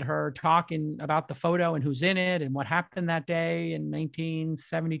on, let her talk about the photo and who's in it and what happened that day in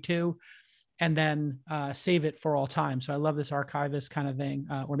 1972, and then save it for all time. So I love this archivist kind of thing,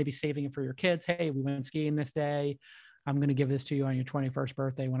 or maybe saving it for your kids. Hey, we went skiing this day. I'm going to give this to you on your 21st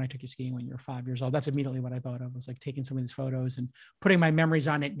birthday when I took you skiing when you were 5 years old. That's immediately what I thought of, was like taking some of these photos and putting my memories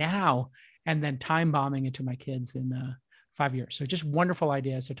on it now, and then time bombing it to my kids in 5 years. So just wonderful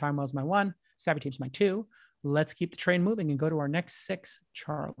ideas. So TimeWell's my one, Savvy Team's my two. Let's keep the train moving and go to our next six,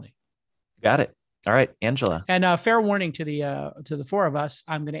 Charlie. Got it. All right, Angela. And fair warning to the four of us,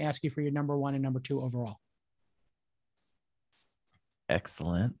 I'm going to ask you for your number one and number two overall.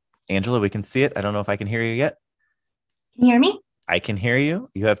 Excellent. Angela, we can see it. I don't know if I can hear you yet. Can you hear me? I can hear you.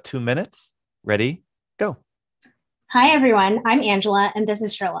 You have 2 minutes. Ready? Go. Hi, everyone. I'm Angela, and this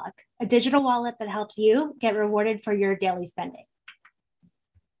is Sherlock, a digital wallet that helps you get rewarded for your daily spending.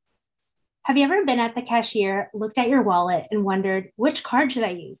 Have you ever been at the cashier, looked at your wallet, and wondered, which card should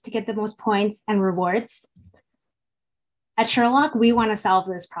I use to get the most points and rewards? At Sherlock, we want to solve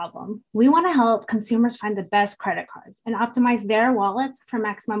this problem. We want to help consumers find the best credit cards and optimize their wallets for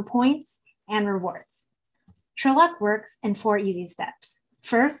maximum points and rewards. Sherlock works in 4 easy steps.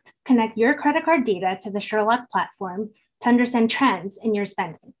 First, connect your credit card data to the Sherlock platform to understand trends in your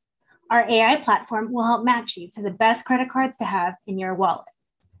spending. Our AI platform will help match you to the best credit cards to have in your wallet.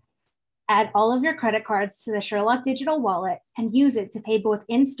 Add all of your credit cards to the Sherlock digital wallet and use it to pay both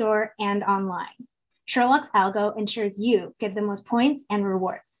in-store and online. Sherlock's algo ensures you get the most points and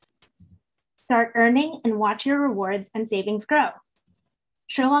rewards. Start earning and watch your rewards and savings grow.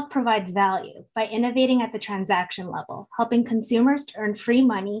 Sherlock provides value by innovating at the transaction level, helping consumers to earn free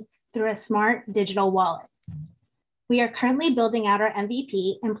money through a smart digital wallet. We are currently building out our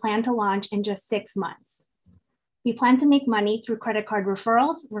MVP and plan to launch in just 6 months. We plan to make money through credit card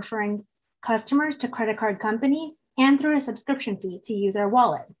referrals, referring customers to credit card companies, and through a subscription fee to use our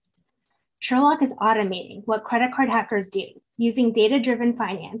wallet. Sherlock is automating what credit card hackers do, using data-driven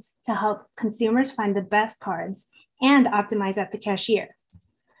finance to help consumers find the best cards and optimize at the cashier.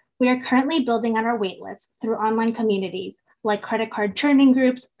 We are currently building on our waitlist through online communities like credit card churning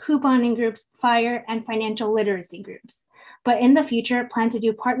groups, couponing groups, FIRE, and financial literacy groups. But in the future, plan to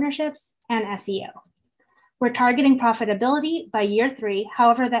do partnerships and SEO. We're targeting profitability by year 3.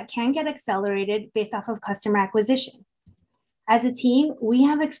 However, that can get accelerated based off of customer acquisition. As a team, we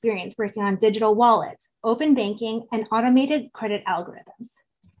have experience working on digital wallets, open banking, and automated credit algorithms.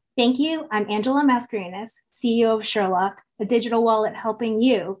 Thank you. I'm Angela Mascarenas, CEO of Sherlock, a digital wallet helping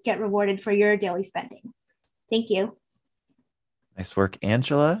you get rewarded for your daily spending. Thank you. Nice work,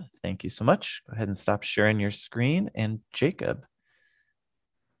 Angela. Thank you so much. Go ahead and stop sharing your screen. And Jacob.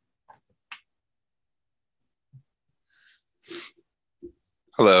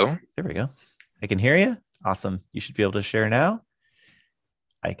 Hello. There we go. I can hear you. Awesome. You should be able to share now.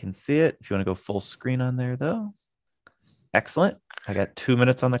 I can see it. If you want to go full screen on there, though. Excellent. I got 2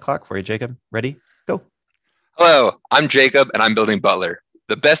 minutes on the clock for you, Jacob. Ready? Go. Hello, I'm Jacob, and I'm building Butler,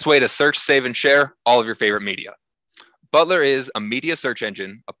 the best way to search, save, and share all of your favorite media. Butler is a media search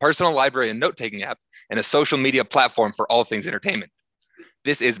engine, a personal library and note-taking app, and a social media platform for all things entertainment.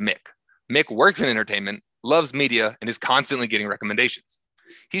 This is Mick. Mick works in entertainment, loves media, and is constantly getting recommendations.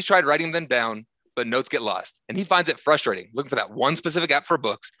 He's tried writing them down, but notes get lost, and he finds it frustrating looking for that one specific app for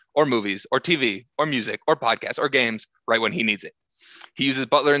books or movies or TV or music or podcasts or games right when he needs it. He uses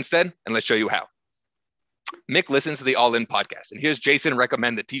Butler instead, and let's show you how. Mick listens to the All In podcast and hears Jason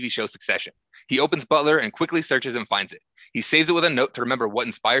recommend the TV show Succession. He opens Butler and quickly searches and finds it. He saves it with a note to remember what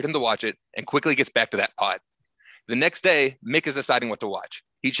inspired him to watch it and quickly gets back to that pod. The next day, Mick is deciding what to watch.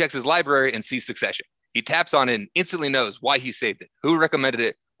 He checks his library and sees Succession. He taps on it and instantly knows why he saved it, who recommended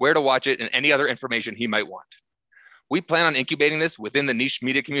it, where to watch it, and any other information he might want. We plan on incubating this within the niche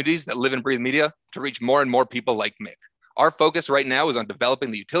media communities that live and breathe media to reach more and more people like Mick. Our focus right now is on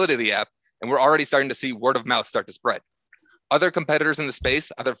developing the utility of the app, and we're already starting to see word of mouth start to spread. Other competitors in the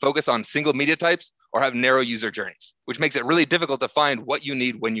space either focus on single media types or have narrow user journeys, which makes it really difficult to find what you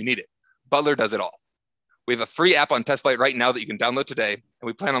need when you need it. Butler does it all. We have a free app on TestFlight right now that you can download today, and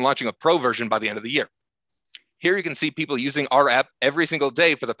we plan on launching a pro version by the end of the year. Here you can see people using our app every single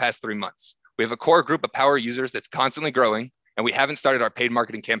day for the past 3 months. We have a core group of power users that's constantly growing, and we haven't started our paid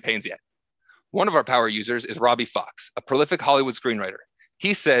marketing campaigns yet. One of our power users is Robbie Fox, a prolific Hollywood screenwriter.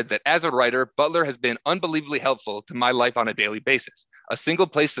 He said that as a writer, Butler has been unbelievably helpful to my life on a daily basis. A single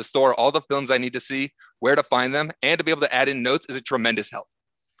place to store all the films I need to see, where to find them, and to be able to add in notes is a tremendous help.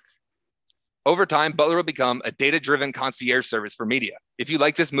 Over time, Butler will become a data-driven concierge service for media. If you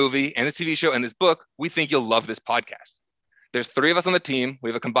like this movie and this TV show and this book, we think you'll love this podcast. There's 3 of us on the team. We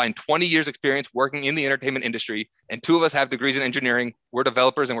have a combined 20 years experience working in the entertainment industry, and 2 of us have degrees in engineering. We're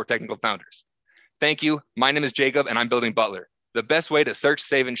developers and we're technical founders. Thank you. My name is Jacob and I'm building Butler, the best way to search,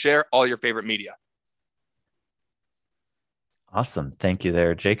 save, and share all your favorite media. Awesome. Thank you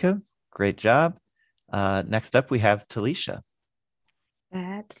there, Jacob. Great job. Next up, we have Talisha.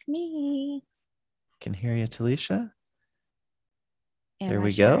 That's me. Can hear you, Talisha. Am there I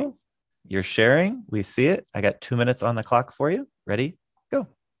we sharing? go. You're sharing. We see it. I got 2 minutes on the clock for you. Ready? Go.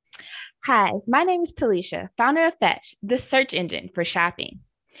 Hi, my name is Talisha, founder of Fetch, the search engine for shopping.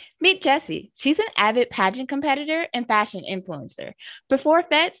 Meet Jessie. She's an avid pageant competitor and fashion influencer. Before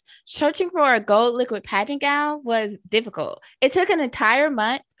Fetch, searching for a gold liquid pageant gown was difficult. It took an entire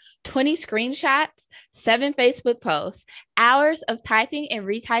month, 20 screenshots, 7 Facebook posts, hours of typing and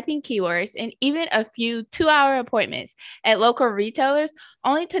retyping keywords, and even a few 2-hour appointments at local retailers,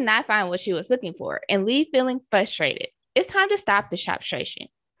 only to not find what she was looking for and leave feeling frustrated. It's time to stop the shopstration.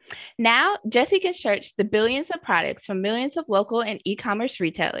 Now, Jessie can search the billions of products from millions of local and e-commerce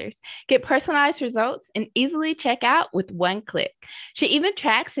retailers, get personalized results, and easily check out with one click. She even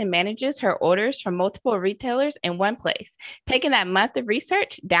tracks and manages her orders from multiple retailers in one place, taking that month of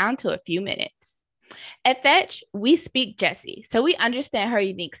research down to a few minutes. At Fetch, we speak Jessie, so we understand her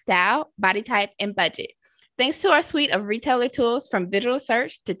unique style, body type, and budget. Thanks to our suite of retailer tools from visual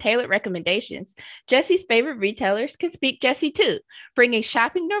search to tailored recommendations, Jessie's favorite retailers can speak Jessie too, bringing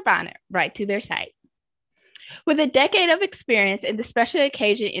shopping nirvana right to their site. With a decade of experience in the special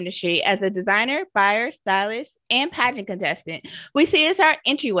occasion industry as a designer, buyer, stylist, and pageant contestant, we see it as our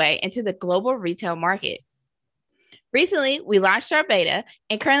entryway into the global retail market. Recently, we launched our beta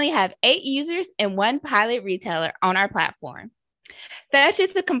and currently have 8 users and 1 pilot retailer on our platform. Fetch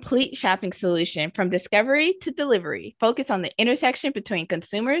is a complete shopping solution from discovery to delivery, focused on the intersection between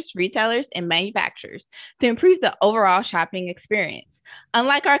consumers, retailers, and manufacturers to improve the overall shopping experience.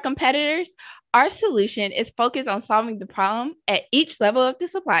 Unlike our competitors, our solution is focused on solving the problem at each level of the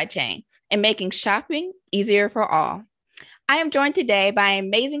supply chain and making shopping easier for all. I am joined today by an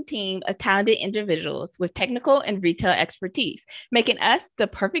amazing team of talented individuals with technical and retail expertise, making us the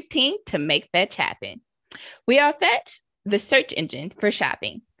perfect team to make Fetch happen. We are Fetch, the search engine for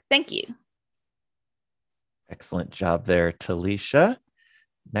shopping. Thank you. Excellent job there, Talisha.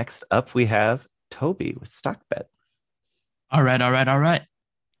 Next up, we have Toby with StockBet. All right. All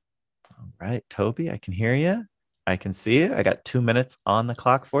right, Toby, I can hear you. I can see you. I got 2 minutes on the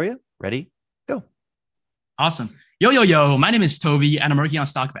clock for you. Ready? Go. Awesome. Yo. My name is Toby, and I'm working on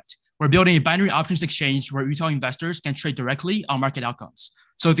StockBet. We're building a binary options exchange where retail investors can trade directly on market outcomes.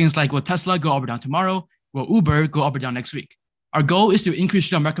 So things like, will Tesla go up or down tomorrow? Will Uber go up or down next week? Our goal is to increase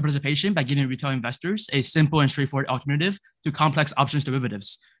retail market participation by giving retail investors a simple and straightforward alternative to complex options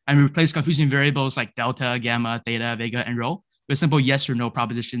derivatives. And we replace confusing variables like delta, gamma, theta, vega, and rho with simple yes or no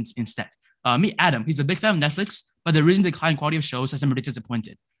propositions instead. Meet Adam. He's a big fan of Netflix, but the recent decline in quality of shows has him really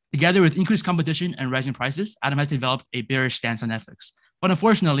disappointed. Together with increased competition and rising prices, Adam has developed a bearish stance on Netflix. But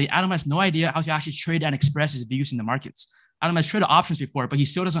unfortunately, Adam has no idea how to actually trade and express his views in the markets. Adam has traded options before, but he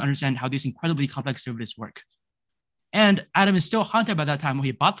still doesn't understand how these incredibly complex derivatives work. And Adam is still haunted by that time when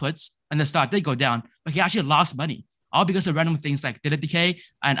he bought puts and the stock did go down, but he actually lost money, all because of random things like data decay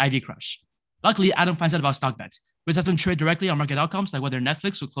and IV crush. Luckily, Adam finds out about StockBet, which lets them trade directly on market outcomes like whether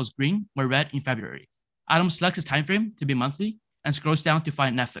Netflix will close green or red in February. Adam selects his time frame to be monthly and scrolls down to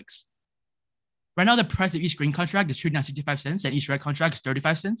find Netflix. Right now, the price of each green contract is trading at 65 cents and each red contract is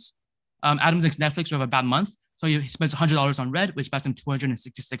 35 cents. Adam thinks Netflix will have a bad month, so he spends $100 on red, which buys him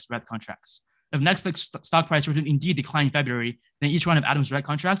 266 red contracts. If Netflix stock price were to indeed decline in February, then each one of Adam's red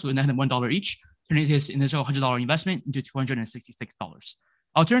contracts would net him $1 each, turning his initial $100 investment into $266.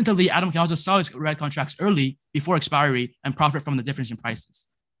 Alternatively, Adam can also sell his red contracts early before expiry and profit from the difference in prices.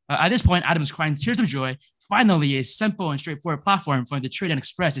 At this point, Adam is crying tears of joy. Finally, a simple and straightforward platform for him to trade and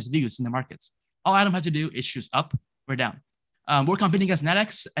express his views in the markets. All Adam has to do is choose up or down. We're competing against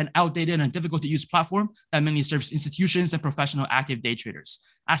NetX, an outdated and difficult to use platform that mainly serves institutions and professional active day traders.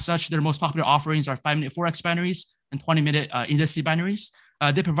 As such, their most popular offerings are 5-minute Forex binaries and 20-minute indice binaries.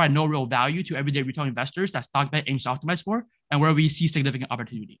 They provide no real value to everyday retail investors that StockBet aims to optimize for, and where we see significant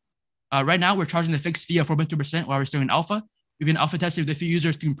opportunity. Right now, we're charging the fixed fee of 4.2% while we're still in alpha. We've been alpha tested with a few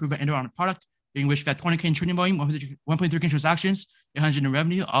users to improve and enter on the product, during which we had 20K in trading volume, 1.3K transactions, 800 in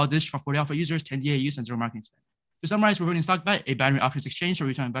revenue, all this for 40 alpha users, 10 DAUs, and 0 marketing spend. To summarize, we're running StockBet, a binary options exchange where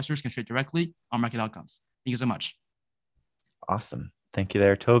retail investors can trade directly on market outcomes. Thank you so much. Awesome. Thank you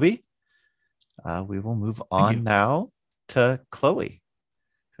there, Toby. We will move on now to Chloe.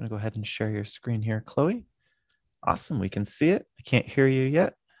 I'm going to go ahead and share your screen here, Chloe. Awesome. We can see it. I can't hear you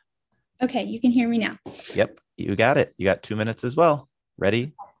yet. Okay, you can hear me now. Yep, you got it. You got 2 minutes as well.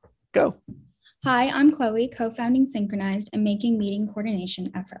 Ready? Go. Hi, I'm Chloe, co-founding Synchronized and making meeting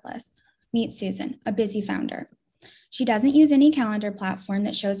coordination effortless. Meet Susan, a busy founder. She doesn't use any calendar platform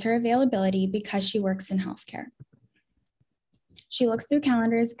that shows her availability because she works in healthcare. She looks through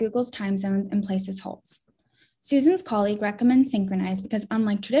calendars, Googles time zones, and places holds. Susan's colleague recommends Synchronized because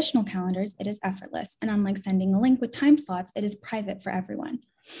unlike traditional calendars, it is effortless, and unlike sending a link with time slots, it is private for everyone.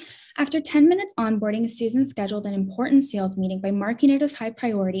 After 10 minutes onboarding, Susan scheduled an important sales meeting by marking it as high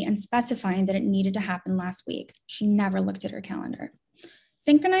priority and specifying that it needed to happen last week. She never looked at her calendar.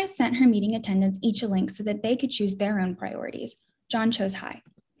 Synchronized sent her meeting attendants each a link so that they could choose their own priorities. John chose high.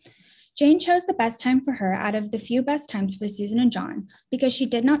 Jane chose the best time for her out of the few best times for Susan and John because she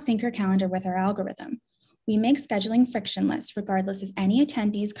did not sync her calendar with our algorithm. We make scheduling frictionless regardless of any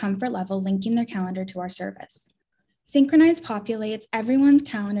attendees' comfort level linking their calendar to our service. Synchronized populates everyone's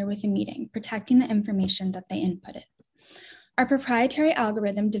calendar with a meeting, protecting the information that they inputted. Our proprietary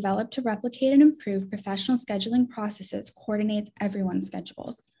algorithm developed to replicate and improve professional scheduling processes coordinates everyone's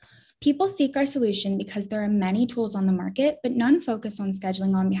schedules. People seek our solution because there are many tools on the market, but none focus on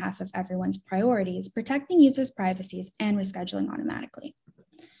scheduling on behalf of everyone's priorities, protecting users' privacies, and rescheduling automatically.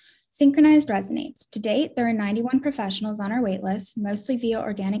 Synchronized resonates. To date, there are 91 professionals on our waitlist, mostly via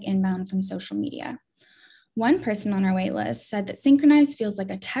organic inbound from social media. One person on our waitlist said that Synchronized feels like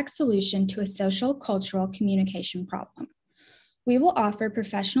a tech solution to a social, cultural communication problem. We will offer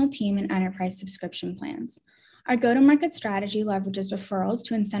professional team and enterprise subscription plans. Our go-to-market strategy leverages referrals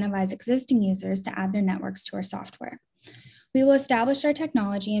to incentivize existing users to add their networks to our software. We will establish our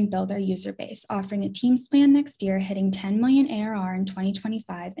technology and build our user base, offering a Teams plan next year, hitting 10 million ARR in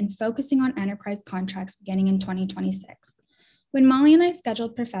 2025, and focusing on enterprise contracts beginning in 2026. When Molly and I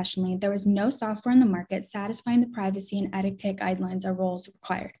scheduled professionally, there was no software in the market satisfying the privacy and etiquette guidelines our roles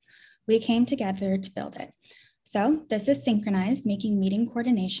required. We came together to build it. So this is Synchronized, making meeting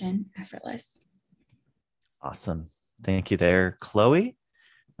coordination effortless. Awesome. Thank you there, Chloe.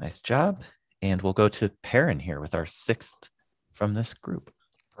 Nice job. And we'll go to Perrin here with our 6th from this group.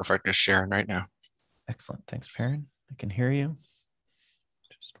 Perfect. Just sharing right now. Excellent. Thanks, Perrin. I can hear you.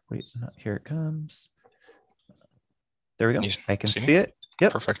 Just wait. Here it comes. There we go. I can see it.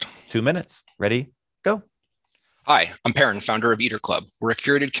 Yep. Perfect. 2 minutes. Ready? Go. Hi, I'm Perrin, founder of Eater Club. We're a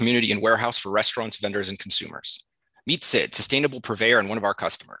curated community and warehouse for restaurants, vendors, and consumers. Meet Sid, sustainable purveyor and one of our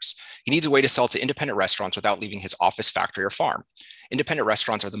customers. He needs a way to sell to independent restaurants without leaving his office, factory, or farm. Independent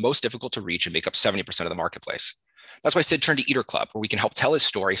restaurants are the most difficult to reach and make up 70% of the marketplace. That's why Sid turned to Eater Club, where we can help tell his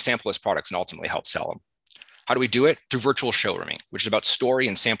story, sample his products, and ultimately help sell them. How do we do it? Through virtual showrooming, which is about story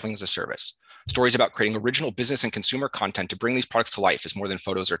and sampling as a service. Stories about creating original business and consumer content to bring these products to life is more than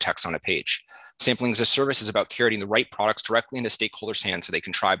photos or text on a page. Sampling as a service is about curating the right products directly into stakeholders' hands so they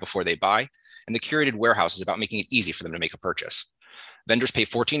can try before they buy. And the curated warehouse is about making it easy for them to make a purchase. Vendors pay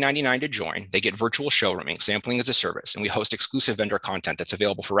 $14.99 to join. They get virtual showrooming, sampling as a service, and we host exclusive vendor content that's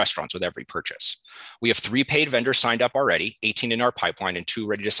available for restaurants with every purchase. We have 3 paid vendors signed up already, 18 in our pipeline, and 2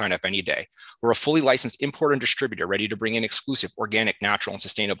 ready to sign up any day. We're a fully licensed importer and distributor ready to bring in exclusive, organic, natural, and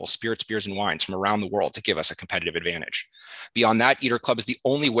sustainable spirits, beers, and wines from around the world to give us a competitive advantage. Beyond that, Eater Club is the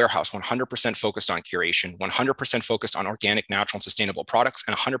only warehouse 100% focused on curation, 100% focused on organic, natural, and sustainable products,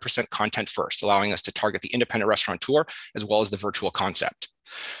 and 100% content first, allowing us to target the independent restaurateur as well as the virtual concept.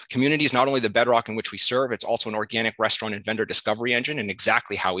 Community is not only the bedrock in which we serve, it's also an organic restaurant and vendor discovery engine, and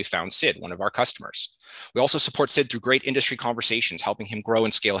exactly how we found Sid, one of our customers. We also support Sid through great industry conversations, helping him grow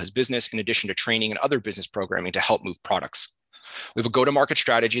and scale his business, in addition to training and other business programming to help move products. We have a go-to-market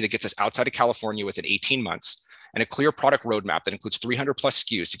strategy that gets us outside of California within 18 months, and a clear product roadmap that includes 300 plus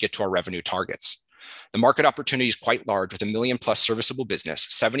SKUs to get to our revenue targets. The market opportunity is quite large, with 1 million plus serviceable business,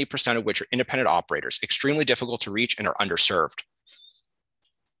 70% of which are independent operators, extremely difficult to reach and are underserved.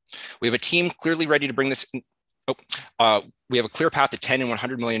 We have a team clearly ready to bring this. We have a clear path to $10 and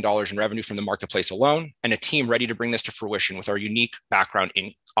 $100 million in revenue from the marketplace alone, and a team ready to bring this to fruition with our unique background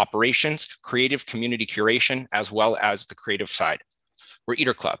in operations, creative community curation, as well as the creative side. We're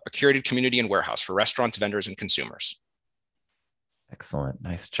Eater Club, a curated community and warehouse for restaurants, vendors, and consumers. Excellent.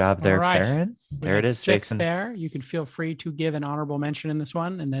 Nice job there, Karen. There it is, Jason. There. You can feel free to give an honorable mention in this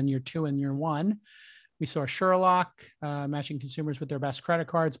one, and then your 2 and your 1. We saw Sherlock, matching consumers with their best credit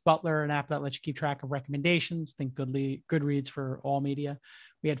cards. Butler, an app that lets you keep track of recommendations. Think Goodreads for all media.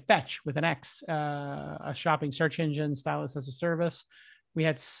 We had Fetch with an X, a shopping search engine, stylist as a service. We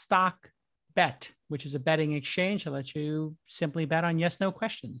had Stock Bet, which is a betting exchange that lets you simply bet on yes, no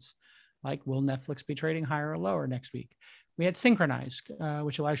questions, like will Netflix be trading higher or lower next week? We had Synchronize,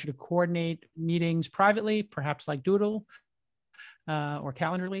 which allows you to coordinate meetings privately, perhaps like Doodle or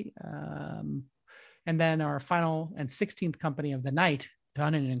Calendarly. And then our final and 16th company of the night,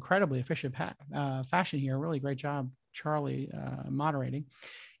 done in an incredibly efficient fashion here. Really great job, Charlie, moderating.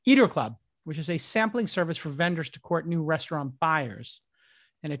 Eater Club, which is a sampling service for vendors to court new restaurant buyers.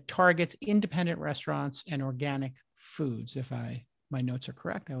 And it targets independent restaurants and organic foods. If my notes are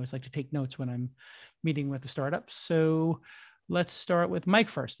correct, I always like to take notes when I'm meeting with the startups. So let's start with Mike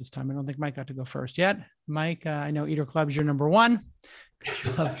first this time. I don't think Mike got to go first yet. Mike, I know Eater Club is your number 1.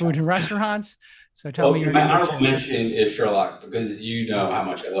 You love food and restaurants. So tell me your my number 2. honorable mention is Sherlock, because you know how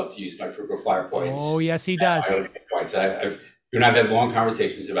much I love to use my frugal flyer points. Oh, yes, he does. You and I've had long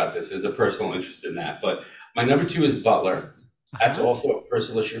conversations about this. There's a personal interest in that. But my number 2 is Butler. That's also a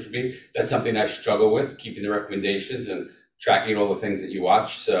personal issue for me. That's something I struggle with, keeping the recommendations and tracking all the things that you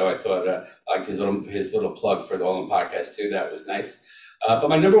watch. So I thought I liked his little plug for the All In podcast too. That was nice. But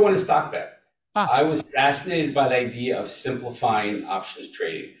my number 1 is StockBet. I was fascinated by the idea of simplifying options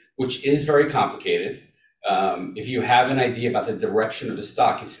trading, which is very complicated. If you have an idea about the direction of the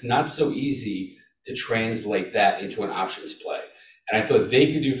stock, it's not so easy to translate that into an options play. And I thought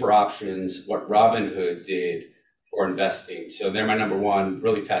they could do for options what Robinhood did for investing. So they're my number 1,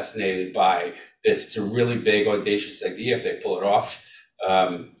 really fascinated by this. It's a really big, audacious idea. If they pull it off,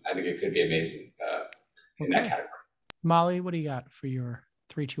 I think it could be amazing in that category. Molly, what do you got for your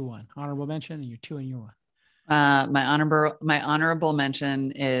 3, 2, 1? Honorable mention, and your 2 and your 1. My honorable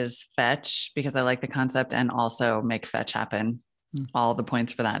mention is Fetch, because I like the concept, and also make Fetch happen. All the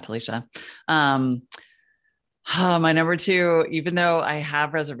points for that, Talisha. My number 2, even though I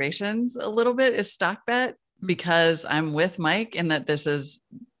have reservations a little bit, is StockBet, because I'm with Mike in that this is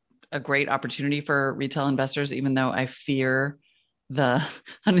a great opportunity for retail investors, even though I fear the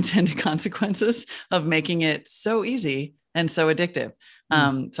unintended consequences of making it so easy and so addictive.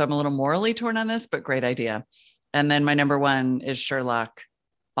 So I'm a little morally torn on this, but great idea. And then my number 1 is Sherlock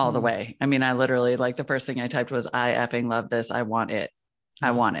all the way. I mean, I literally, like, the first thing I typed was, I effing love this. I want it.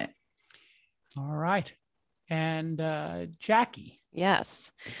 I want it. All right. And Jackie.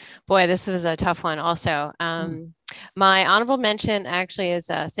 Yes. Boy, this was a tough one also. My honorable mention actually is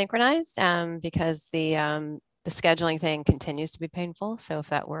Synchronized, because the scheduling thing continues to be painful. So if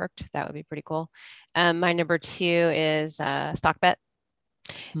that worked, that would be pretty cool. My number 2 is StockBet.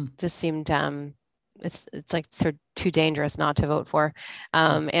 This seemed it's like sort of too dangerous not to vote for.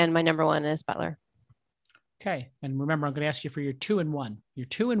 And my number 1 is Butler. Okay. And remember, I'm going to ask you for your 2 and 1. Your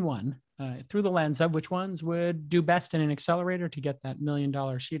 2 and 1 through the lens of which ones would do best in an accelerator to get that $1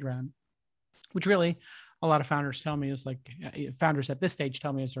 million seed round, which really a lot of founders tell me is like, founders at this stage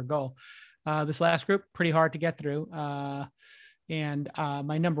tell me is their goal. This last group, pretty hard to get through. And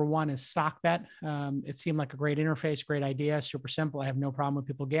my number 1 is StockBet. It seemed like a great interface, great idea, super simple. I have no problem with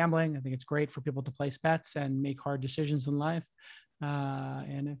people gambling. I think it's great for people to place bets and make hard decisions in life.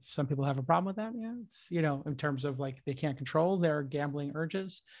 And if some people have a problem with that, yeah, it's, you know, in terms of like they can't control their gambling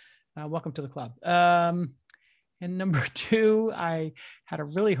urges, welcome to the club. And number 2, I had a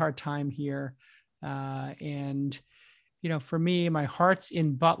really hard time here. And, you know, for me, my heart's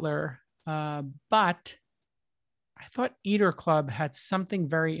in Butler, but I thought Eater Club had something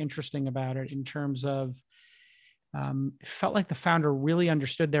very interesting about it in terms of it felt like the founder really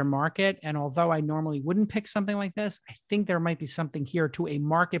understood their market. And although I normally wouldn't pick something like this, I think there might be something here to a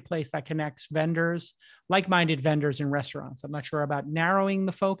marketplace that connects vendors, like-minded vendors in restaurants. I'm not sure about narrowing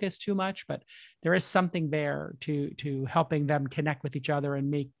the focus too much, but there is something there to helping them connect with each other and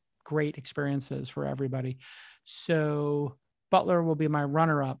make great experiences for everybody. So Butler will be my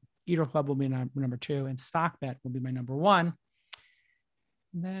runner-up. Eater Club will be number 2, and StockBet will be my number 1.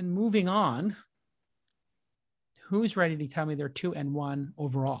 And then moving on, who's ready to tell me they're 2 and 1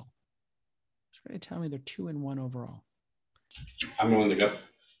 overall? Who's ready to tell me they're 2 and 1 overall? I'm willing to go.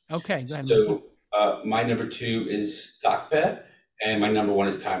 Okay, go ahead. So my number 2 is StockBet, and my number 1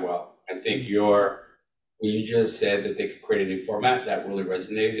 is Timewell. I think when you just said that they could create a new format, that really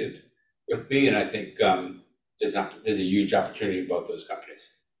resonated with me, and I think there's a huge opportunity in both those companies.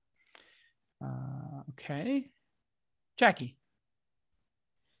 Okay, Jackie.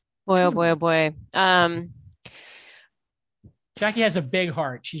 Boy, oh boy, oh boy. Jackie has a big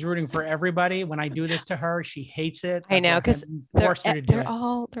heart. She's rooting for everybody. When I do this to her, she hates it. I know, because they're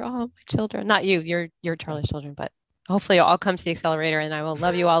all my children. Not you. You're Charlie's children, but hopefully I'll come to the accelerator and I will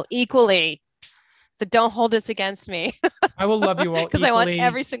love you all equally. So don't hold this against me. I will love you all because I want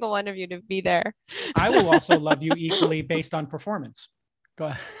every single one of you to be there. I will also love you equally based on performance. Go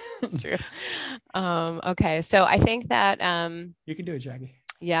ahead. That's true. Okay, so I think that you can do it, Jackie.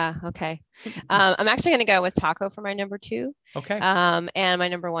 Yeah. Okay. I'm actually going to go with Taco for my number 2. Okay. And my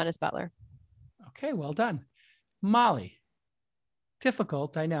number 1 is Butler. Okay. Well done. Molly.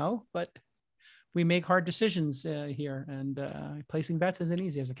 Difficult, I know, but we make hard decisions here, and placing bets isn't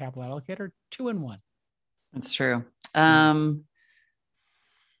easy as a capital allocator. 2 and 1. That's true. I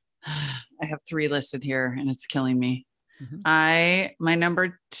have 3 listed here and it's killing me. My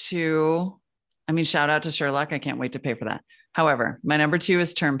number 2, I mean, shout out to Sherlock. I can't wait to pay for that. However, my number 2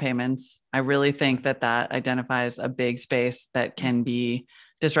 is term payments. I really think that identifies a big space that can be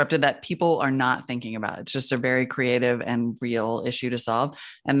disrupted that people are not thinking about. It's just a very creative and real issue to solve.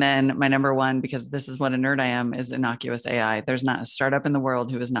 And then my number 1, because this is what a nerd I am, is innocuous AI. There's not a startup in the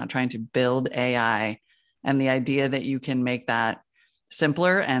world who is not trying to build AI. And the idea that you can make that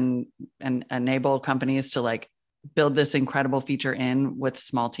simpler and enable companies to like build this incredible feature in with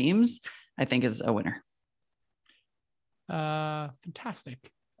small teams, I think is a winner.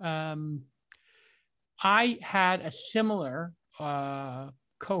 Fantastic. I had a similar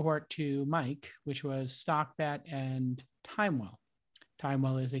cohort to Mike, which was StockBet and Timewell.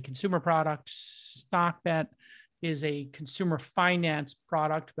 Timewell is a consumer product. StockBet is a consumer finance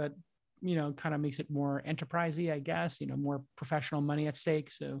product, but you know, kind of makes it more enterprisey, I guess, you know, more professional money at stake.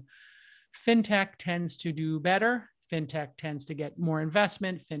 So fintech tends to do better. Fintech tends to get more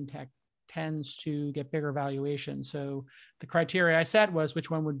investment. Fintech tends to get bigger valuation. So the criteria I set was which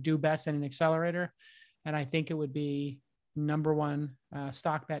one would do best in an accelerator. And I think it would be number 1,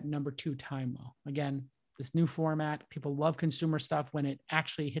 StockBet, number 2, Timewell. Again, this new format, people love consumer stuff when it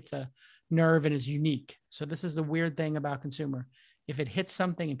actually hits a nerve and is unique. So this is the weird thing about consumer. If it hits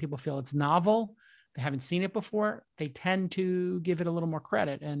something and people feel it's novel, they haven't seen it before, they tend to give it a little more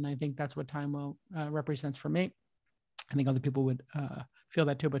credit. And I think that's what Timewell represents for me. I think other people would feel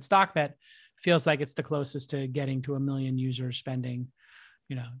that too, but StockBet feels like it's the closest to getting to 1 million users spending,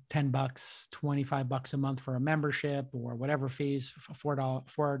 you know, $10, $25 a month for a membership or whatever fees,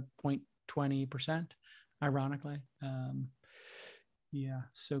 4.20%, ironically. Yeah,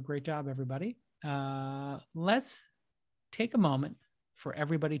 so great job, everybody. Let's take a moment for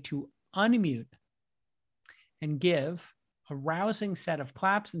everybody to unmute and give a rousing set of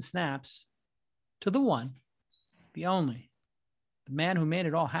claps and snaps to the one, the only, the man who made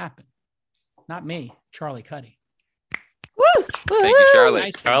it all happen. Not me, Charlie Cuddy. Woo! Thank you, Charlie.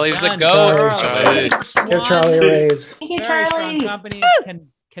 Nicely Charlie's done, the GOAT. Charlie. Give Charlie a raise. Thank you, Very Charlie. strong companies.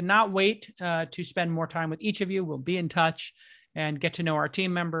 Cannot wait to spend more time with each of you. We'll be in touch and get to know our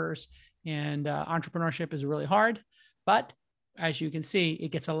team members. And entrepreneurship is really hard, but as you can see, it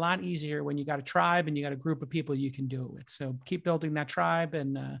gets a lot easier when you got a tribe and you got a group of people you can do it with. So keep building that tribe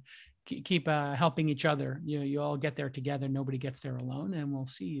and keep helping each other. You all get there together. Nobody gets there alone. And we'll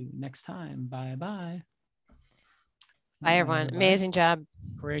see you next time. Bye-bye. Bye, everyone. Amazing job.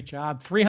 Great job. 300